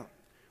things out.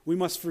 We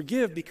must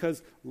forgive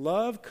because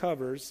love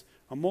covers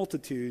a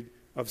multitude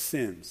of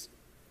sins.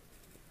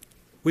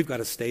 We've got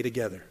to stay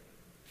together.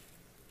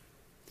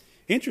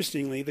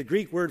 Interestingly, the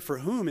Greek word for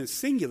whom is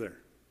singular.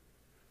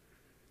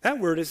 That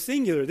word is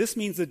singular. This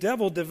means the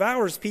devil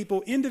devours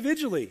people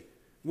individually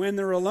when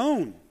they're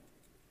alone.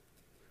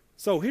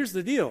 So here's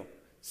the deal.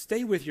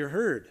 Stay with your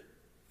herd.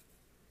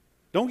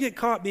 Don't get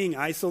caught being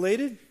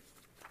isolated.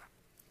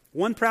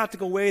 One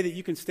practical way that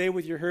you can stay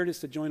with your herd is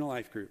to join a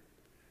life group.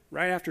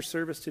 Right after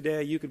service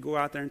today, you could go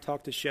out there and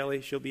talk to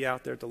Shelly. She'll be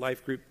out there at the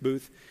life group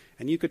booth,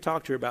 and you could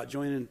talk to her about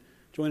joining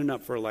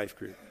up for a life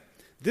group.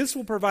 This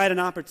will provide an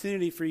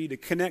opportunity for you to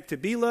connect to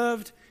be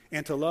loved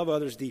and to love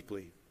others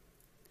deeply.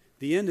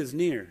 The end is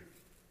near.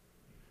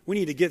 We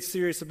need to get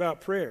serious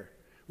about prayer.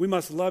 We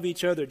must love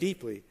each other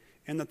deeply.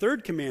 And the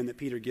third command that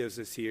Peter gives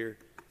us here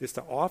is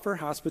to offer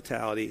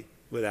hospitality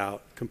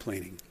without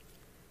complaining.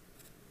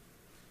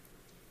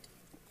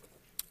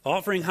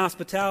 Offering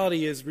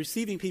hospitality is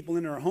receiving people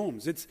into our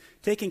homes. It's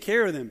taking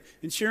care of them,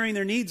 ensuring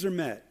their needs are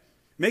met,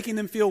 making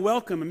them feel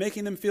welcome and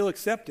making them feel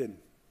accepted.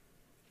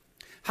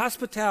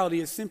 Hospitality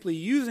is simply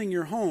using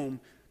your home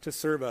to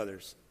serve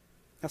others.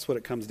 That's what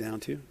it comes down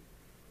to.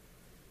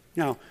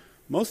 Now,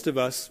 most of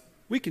us,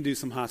 we can do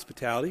some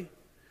hospitality.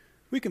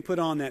 We can put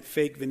on that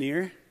fake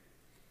veneer.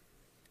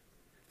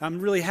 I'm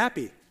really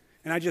happy,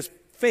 and I just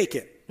fake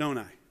it, don't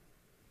I?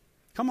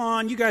 Come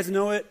on, you guys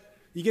know it.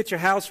 You get your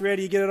house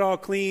ready, you get it all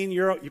clean.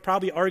 You're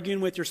probably arguing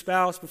with your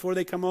spouse before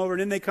they come over,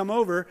 and then they come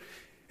over,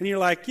 and you're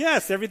like,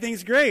 yes,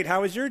 everything's great.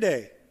 How was your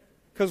day?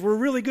 Because we're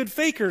really good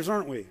fakers,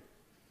 aren't we?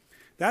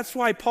 That's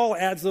why Paul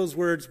adds those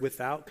words,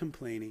 without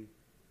complaining.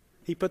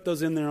 He put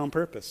those in there on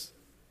purpose.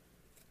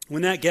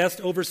 When that guest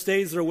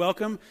overstays their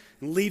welcome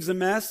and leaves a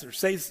mess or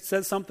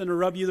says something to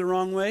rub you the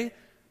wrong way,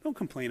 don't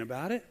complain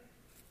about it.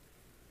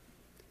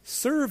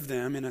 Serve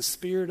them in a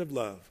spirit of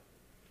love.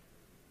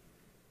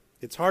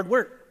 It's hard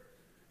work.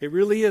 It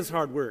really is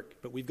hard work,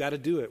 but we've got to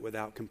do it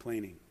without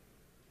complaining.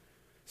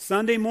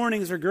 Sunday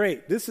mornings are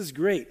great. This is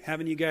great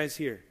having you guys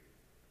here.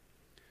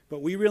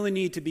 But we really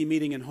need to be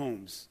meeting in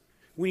homes.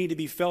 We need to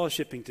be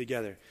fellowshipping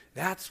together.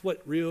 That's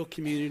what real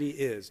community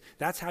is.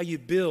 That's how you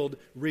build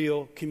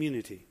real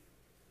community.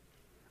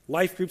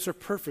 Life groups are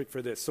perfect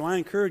for this, so I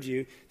encourage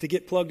you to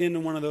get plugged into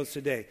one of those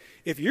today.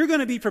 If you're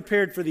going to be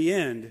prepared for the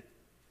end,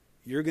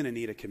 you're going to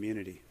need a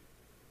community.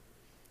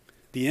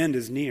 The end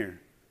is near,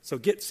 so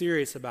get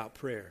serious about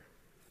prayer.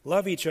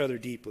 Love each other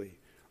deeply.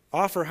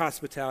 Offer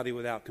hospitality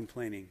without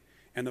complaining.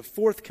 And the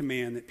fourth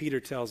command that Peter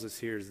tells us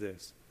here is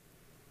this.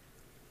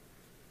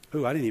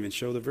 Ooh, I didn't even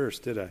show the verse,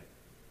 did I?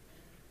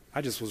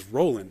 I just was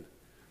rolling.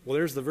 Well,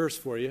 there's the verse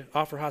for you.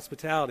 Offer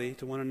hospitality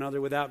to one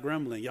another without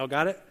grumbling. Y'all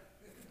got it?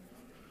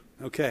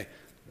 Okay.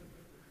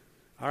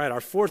 All right,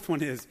 our fourth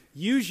one is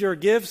use your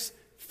gifts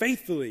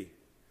faithfully.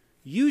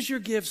 Use your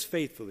gifts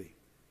faithfully.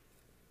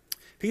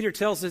 Peter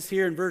tells us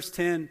here in verse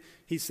 10,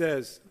 he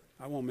says,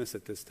 I won't miss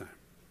it this time.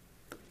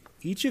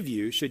 Each of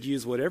you should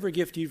use whatever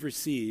gift you've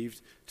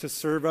received to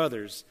serve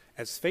others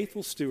as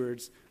faithful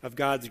stewards of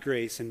God's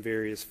grace in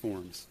various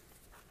forms.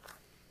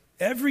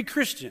 Every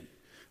Christian,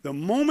 the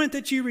moment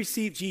that you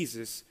receive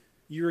Jesus,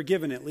 you are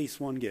given at least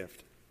one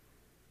gift.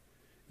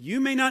 You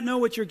may not know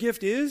what your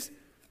gift is,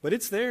 but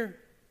it's there.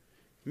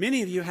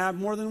 Many of you have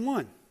more than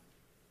one.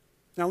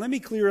 Now, let me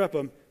clear up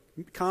a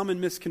common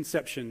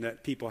misconception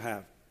that people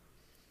have.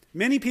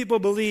 Many people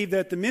believe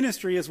that the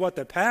ministry is what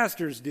the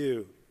pastors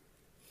do.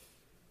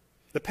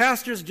 The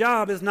pastor's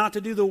job is not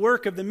to do the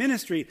work of the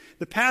ministry.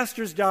 The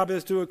pastor's job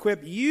is to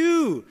equip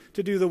you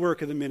to do the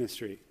work of the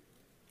ministry.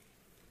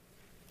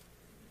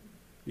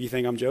 You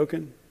think I'm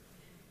joking?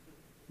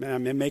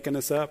 Man, I'm making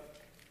this up?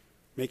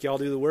 Make y'all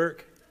do the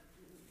work?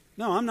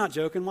 No, I'm not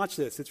joking. Watch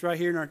this. It's right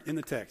here in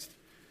the text.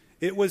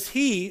 It was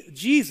he,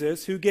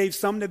 Jesus, who gave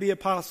some to be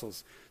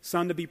apostles,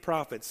 some to be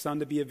prophets, some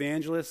to be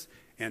evangelists,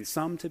 and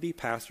some to be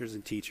pastors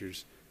and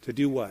teachers. To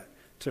do what?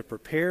 To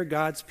prepare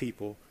God's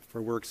people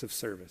for works of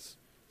service,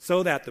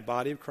 so that the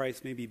body of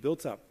Christ may be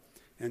built up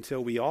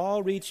until we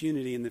all reach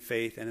unity in the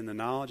faith and in the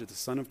knowledge of the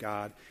Son of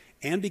God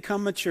and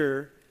become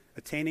mature,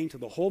 attaining to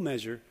the whole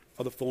measure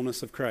of the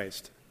fullness of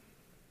Christ.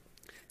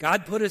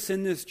 God put us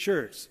in this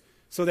church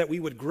so that we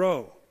would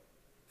grow.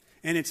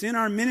 And it's in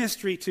our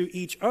ministry to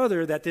each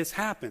other that this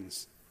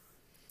happens.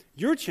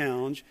 Your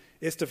challenge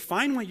is to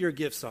find what your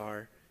gifts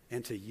are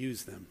and to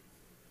use them.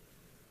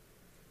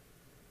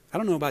 I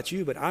don't know about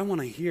you, but I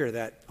want to hear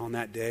that on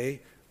that day,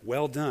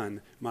 well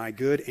done, my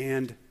good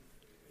and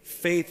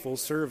faithful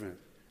servant.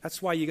 That's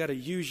why you got to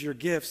use your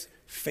gifts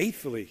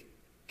faithfully,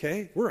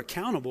 okay? We're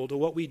accountable to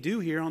what we do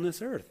here on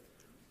this earth.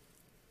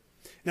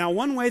 Now,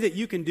 one way that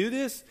you can do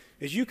this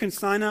is you can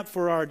sign up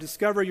for our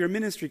Discover Your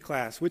Ministry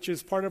class, which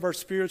is part of our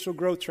spiritual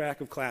growth track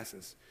of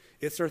classes.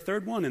 It's our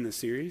third one in the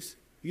series.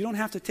 You don't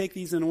have to take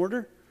these in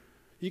order.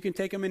 You can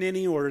take them in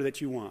any order that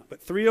you want.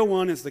 But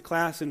 301 is the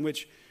class in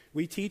which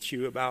we teach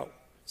you about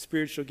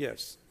spiritual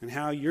gifts and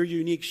how your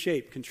unique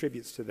shape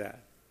contributes to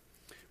that.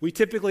 We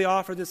typically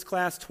offer this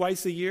class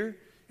twice a year,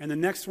 and the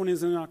next one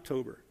is in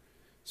October.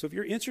 So if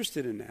you're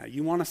interested in that,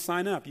 you want to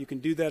sign up, you can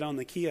do that on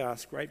the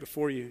kiosk right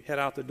before you head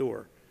out the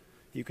door.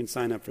 You can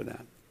sign up for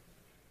that.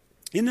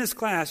 In this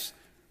class,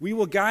 we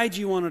will guide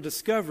you on a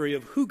discovery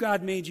of who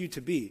God made you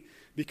to be,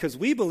 because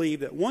we believe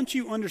that once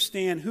you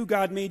understand who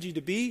God made you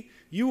to be,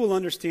 you will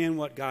understand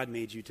what God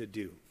made you to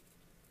do.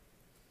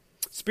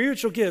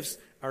 Spiritual gifts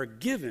are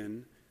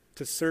given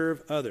to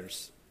serve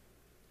others.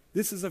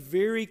 This is a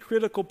very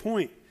critical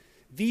point.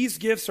 These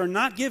gifts are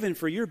not given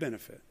for your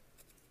benefit.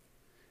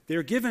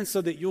 They're given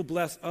so that you'll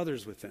bless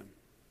others with them.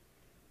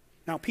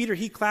 Now, Peter,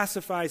 he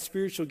classifies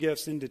spiritual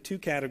gifts into two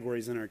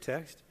categories in our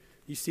text.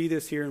 You see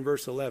this here in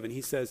verse 11.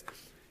 He says,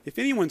 if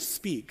anyone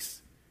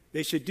speaks,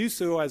 they should do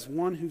so as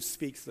one who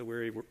speaks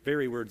the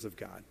very words of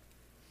God.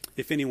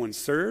 If anyone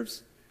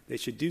serves, they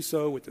should do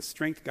so with the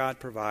strength God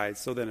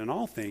provides, so that in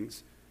all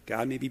things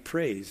God may be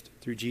praised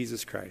through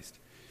Jesus Christ.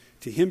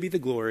 To him be the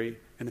glory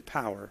and the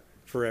power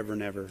forever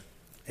and ever.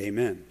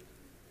 Amen.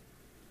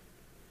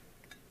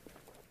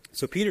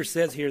 So Peter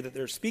says here that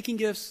there are speaking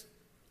gifts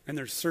and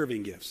there's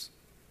serving gifts.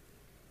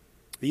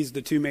 These are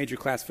the two major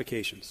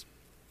classifications.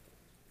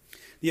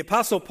 The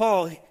Apostle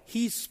Paul,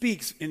 he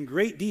speaks in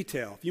great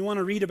detail. If you want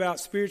to read about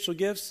spiritual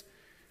gifts,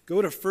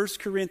 go to 1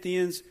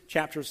 Corinthians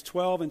chapters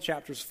 12 and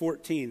chapters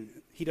 14.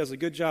 He does a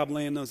good job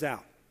laying those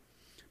out.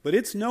 But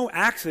it's no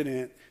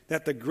accident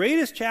that the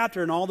greatest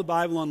chapter in all the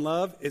Bible on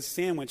love is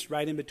sandwiched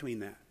right in between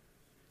that.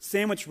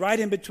 Sandwiched right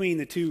in between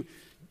the two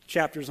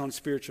chapters on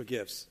spiritual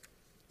gifts.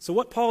 So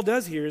what Paul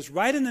does here is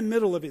right in the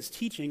middle of his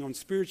teaching on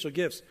spiritual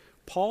gifts,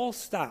 Paul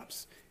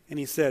stops and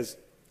he says,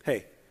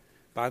 hey,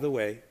 by the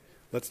way,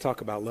 let's talk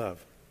about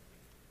love.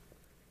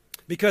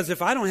 Because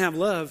if I don't have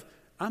love,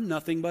 I'm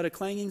nothing but a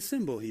clanging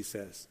cymbal, he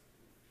says.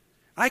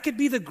 I could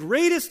be the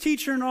greatest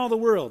teacher in all the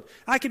world.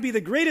 I could be the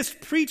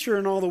greatest preacher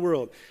in all the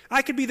world.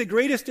 I could be the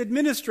greatest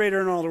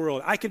administrator in all the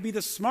world. I could be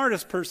the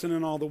smartest person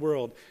in all the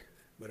world.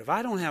 But if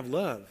I don't have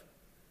love,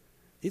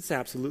 it's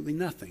absolutely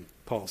nothing,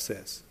 Paul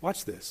says.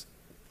 Watch this.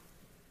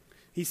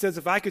 He says,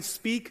 if I could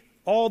speak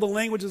all the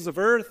languages of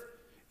earth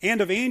and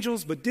of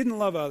angels but didn't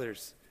love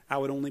others, I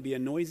would only be a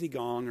noisy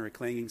gong or a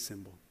clanging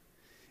cymbal.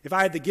 If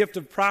I had the gift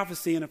of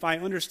prophecy and if I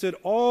understood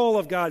all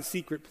of God's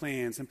secret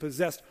plans and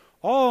possessed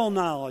all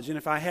knowledge, and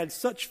if I had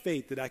such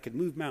faith that I could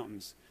move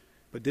mountains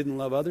but didn't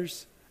love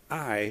others,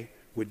 I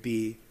would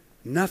be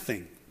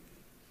nothing.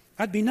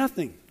 I'd be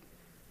nothing.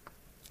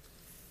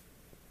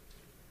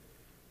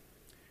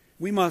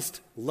 We must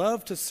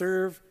love to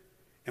serve,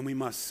 and we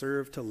must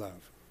serve to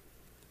love.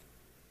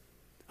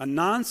 A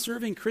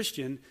non-serving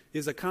Christian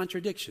is a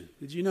contradiction.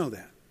 Did you know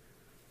that?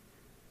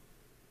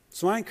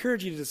 So I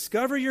encourage you to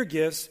discover your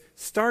gifts,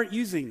 start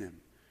using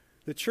them.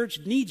 The church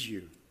needs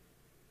you.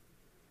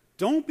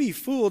 Don't be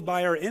fooled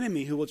by our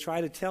enemy who will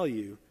try to tell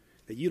you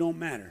that you don't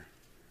matter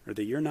or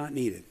that you're not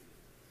needed.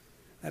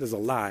 That is a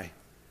lie,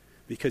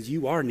 because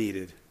you are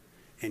needed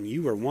and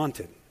you are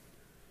wanted.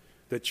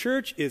 The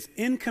church is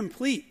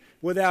incomplete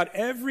without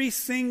every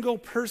single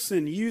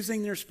person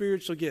using their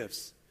spiritual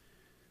gifts.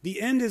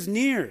 The end is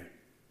near.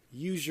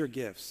 Use your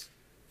gifts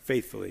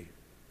faithfully.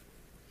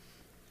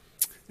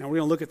 Now we're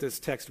going to look at this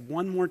text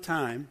one more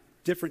time,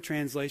 different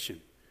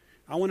translation.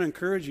 I want to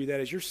encourage you that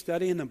as you're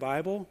studying the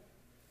Bible,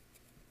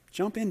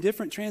 jump in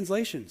different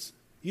translations.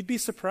 You'd be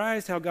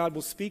surprised how God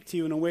will speak to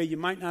you in a way you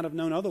might not have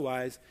known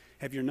otherwise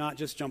if you're not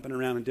just jumping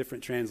around in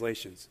different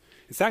translations.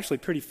 It's actually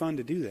pretty fun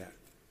to do that.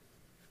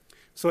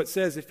 So it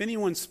says, if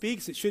anyone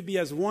speaks, it should be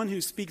as one who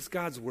speaks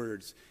God's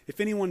words. If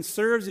anyone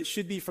serves, it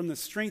should be from the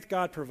strength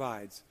God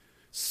provides,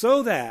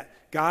 so that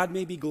God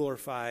may be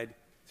glorified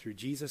through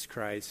Jesus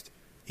Christ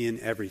in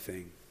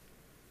everything.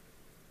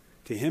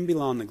 To him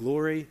belong the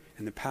glory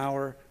and the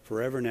power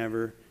forever and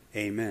ever.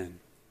 Amen.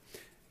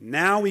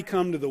 Now we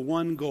come to the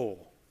one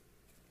goal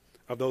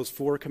of those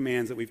 4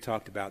 commands that we've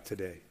talked about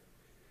today.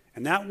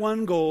 And that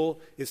one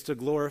goal is to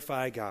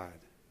glorify God.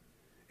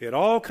 It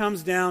all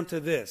comes down to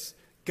this.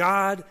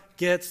 God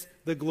gets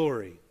the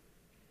glory.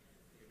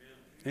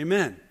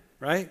 Amen.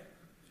 Right?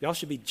 Y'all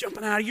should be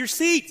jumping out of your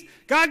seats.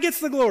 God gets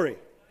the glory.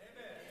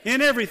 Amen.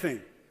 In everything.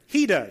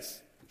 He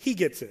does. He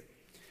gets it.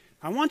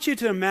 I want you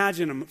to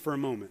imagine for a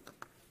moment.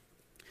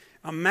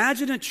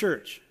 Imagine a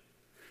church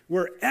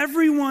where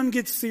everyone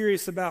gets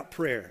serious about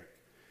prayer,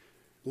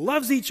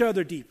 loves each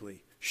other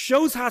deeply,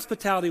 shows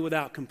hospitality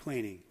without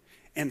complaining,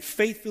 and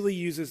faithfully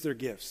uses their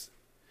gifts.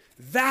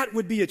 That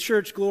would be a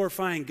church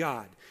glorifying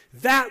God.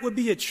 That would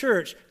be a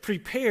church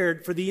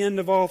prepared for the end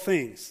of all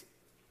things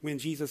when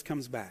Jesus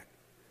comes back.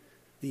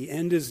 The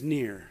end is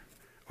near.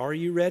 Are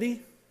you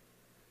ready?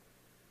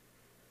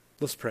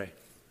 Let's pray.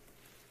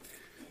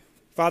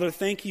 Father,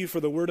 thank you for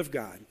the Word of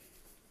God.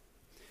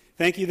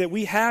 Thank you that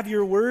we have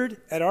your Word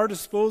at our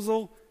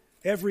disposal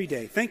every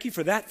day. Thank you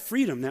for that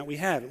freedom that we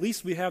have. At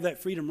least we have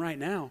that freedom right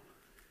now.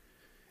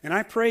 And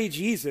I pray,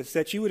 Jesus,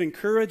 that you would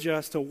encourage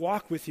us to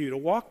walk with you, to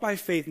walk by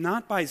faith,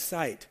 not by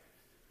sight.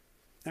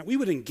 That we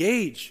would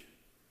engage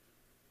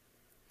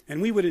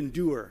and we would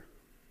endure.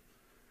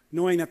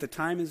 knowing that the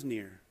time is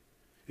near.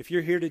 If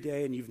you're here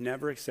today and you've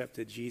never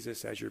accepted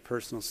Jesus as your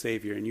personal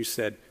Savior and you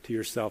said to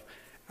yourself,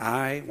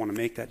 I want to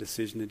make that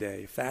decision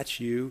today. If that's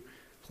you,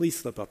 please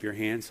slip up your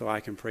hand so I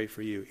can pray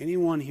for you.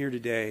 Anyone here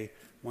today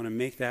want to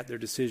make that their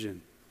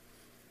decision?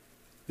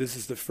 This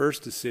is the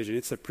first decision.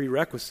 It's a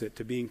prerequisite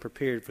to being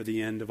prepared for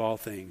the end of all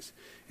things,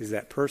 is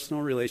that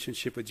personal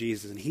relationship with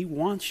Jesus. And he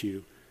wants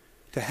you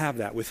to have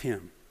that with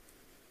him.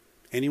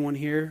 Anyone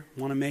here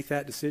want to make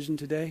that decision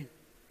today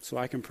so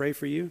I can pray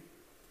for you?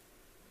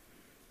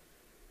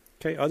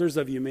 Okay, others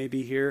of you may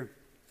be here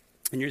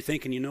and you're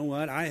thinking, you know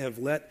what? I have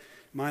let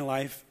my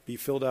life be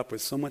filled up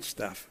with so much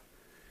stuff.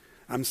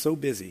 I'm so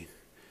busy.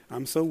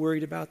 I'm so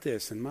worried about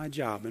this and my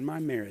job and my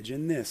marriage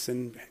and this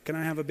and can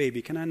I have a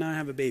baby? Can I not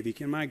have a baby?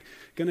 Am I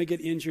going to get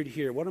injured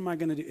here? What am I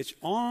going to do? It's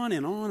on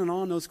and on and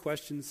on those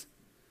questions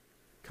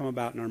come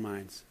about in our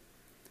minds.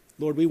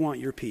 Lord, we want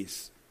your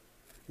peace.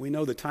 We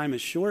know the time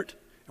is short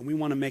and we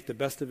want to make the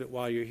best of it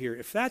while you're here.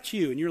 If that's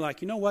you and you're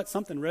like, you know what,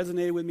 something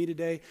resonated with me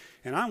today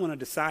and I want to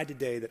decide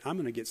today that I'm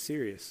going to get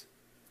serious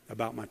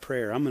about my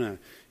prayer. I'm going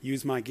to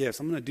use my gifts.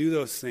 I'm going to do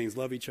those things,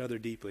 love each other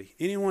deeply.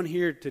 Anyone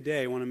here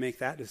today want to make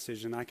that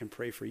decision, I can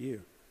pray for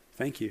you.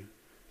 Thank you.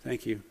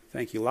 Thank you.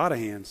 Thank you. A lot of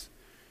hands.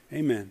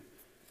 Amen.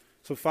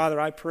 So, Father,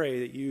 I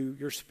pray that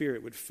your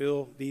Spirit would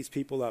fill these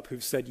people up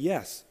who've said,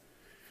 yes,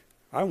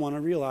 I want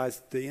to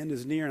realize the end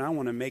is near and I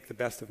want to make the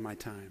best of my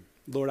time.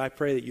 Lord, I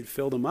pray that you'd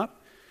fill them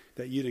up,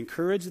 that you'd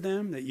encourage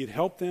them, that you'd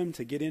help them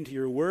to get into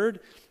your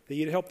word, that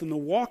you'd help them to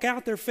walk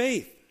out their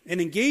faith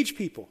and engage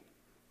people.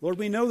 Lord,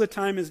 we know the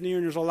time is near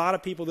and there's a lot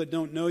of people that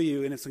don't know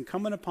you, and it's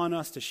incumbent upon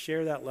us to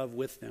share that love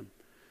with them.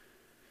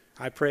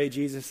 I pray,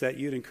 Jesus, that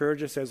you'd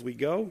encourage us as we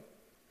go.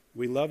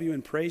 We love you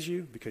and praise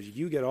you because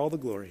you get all the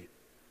glory.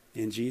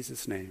 In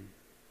Jesus' name,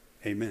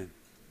 amen.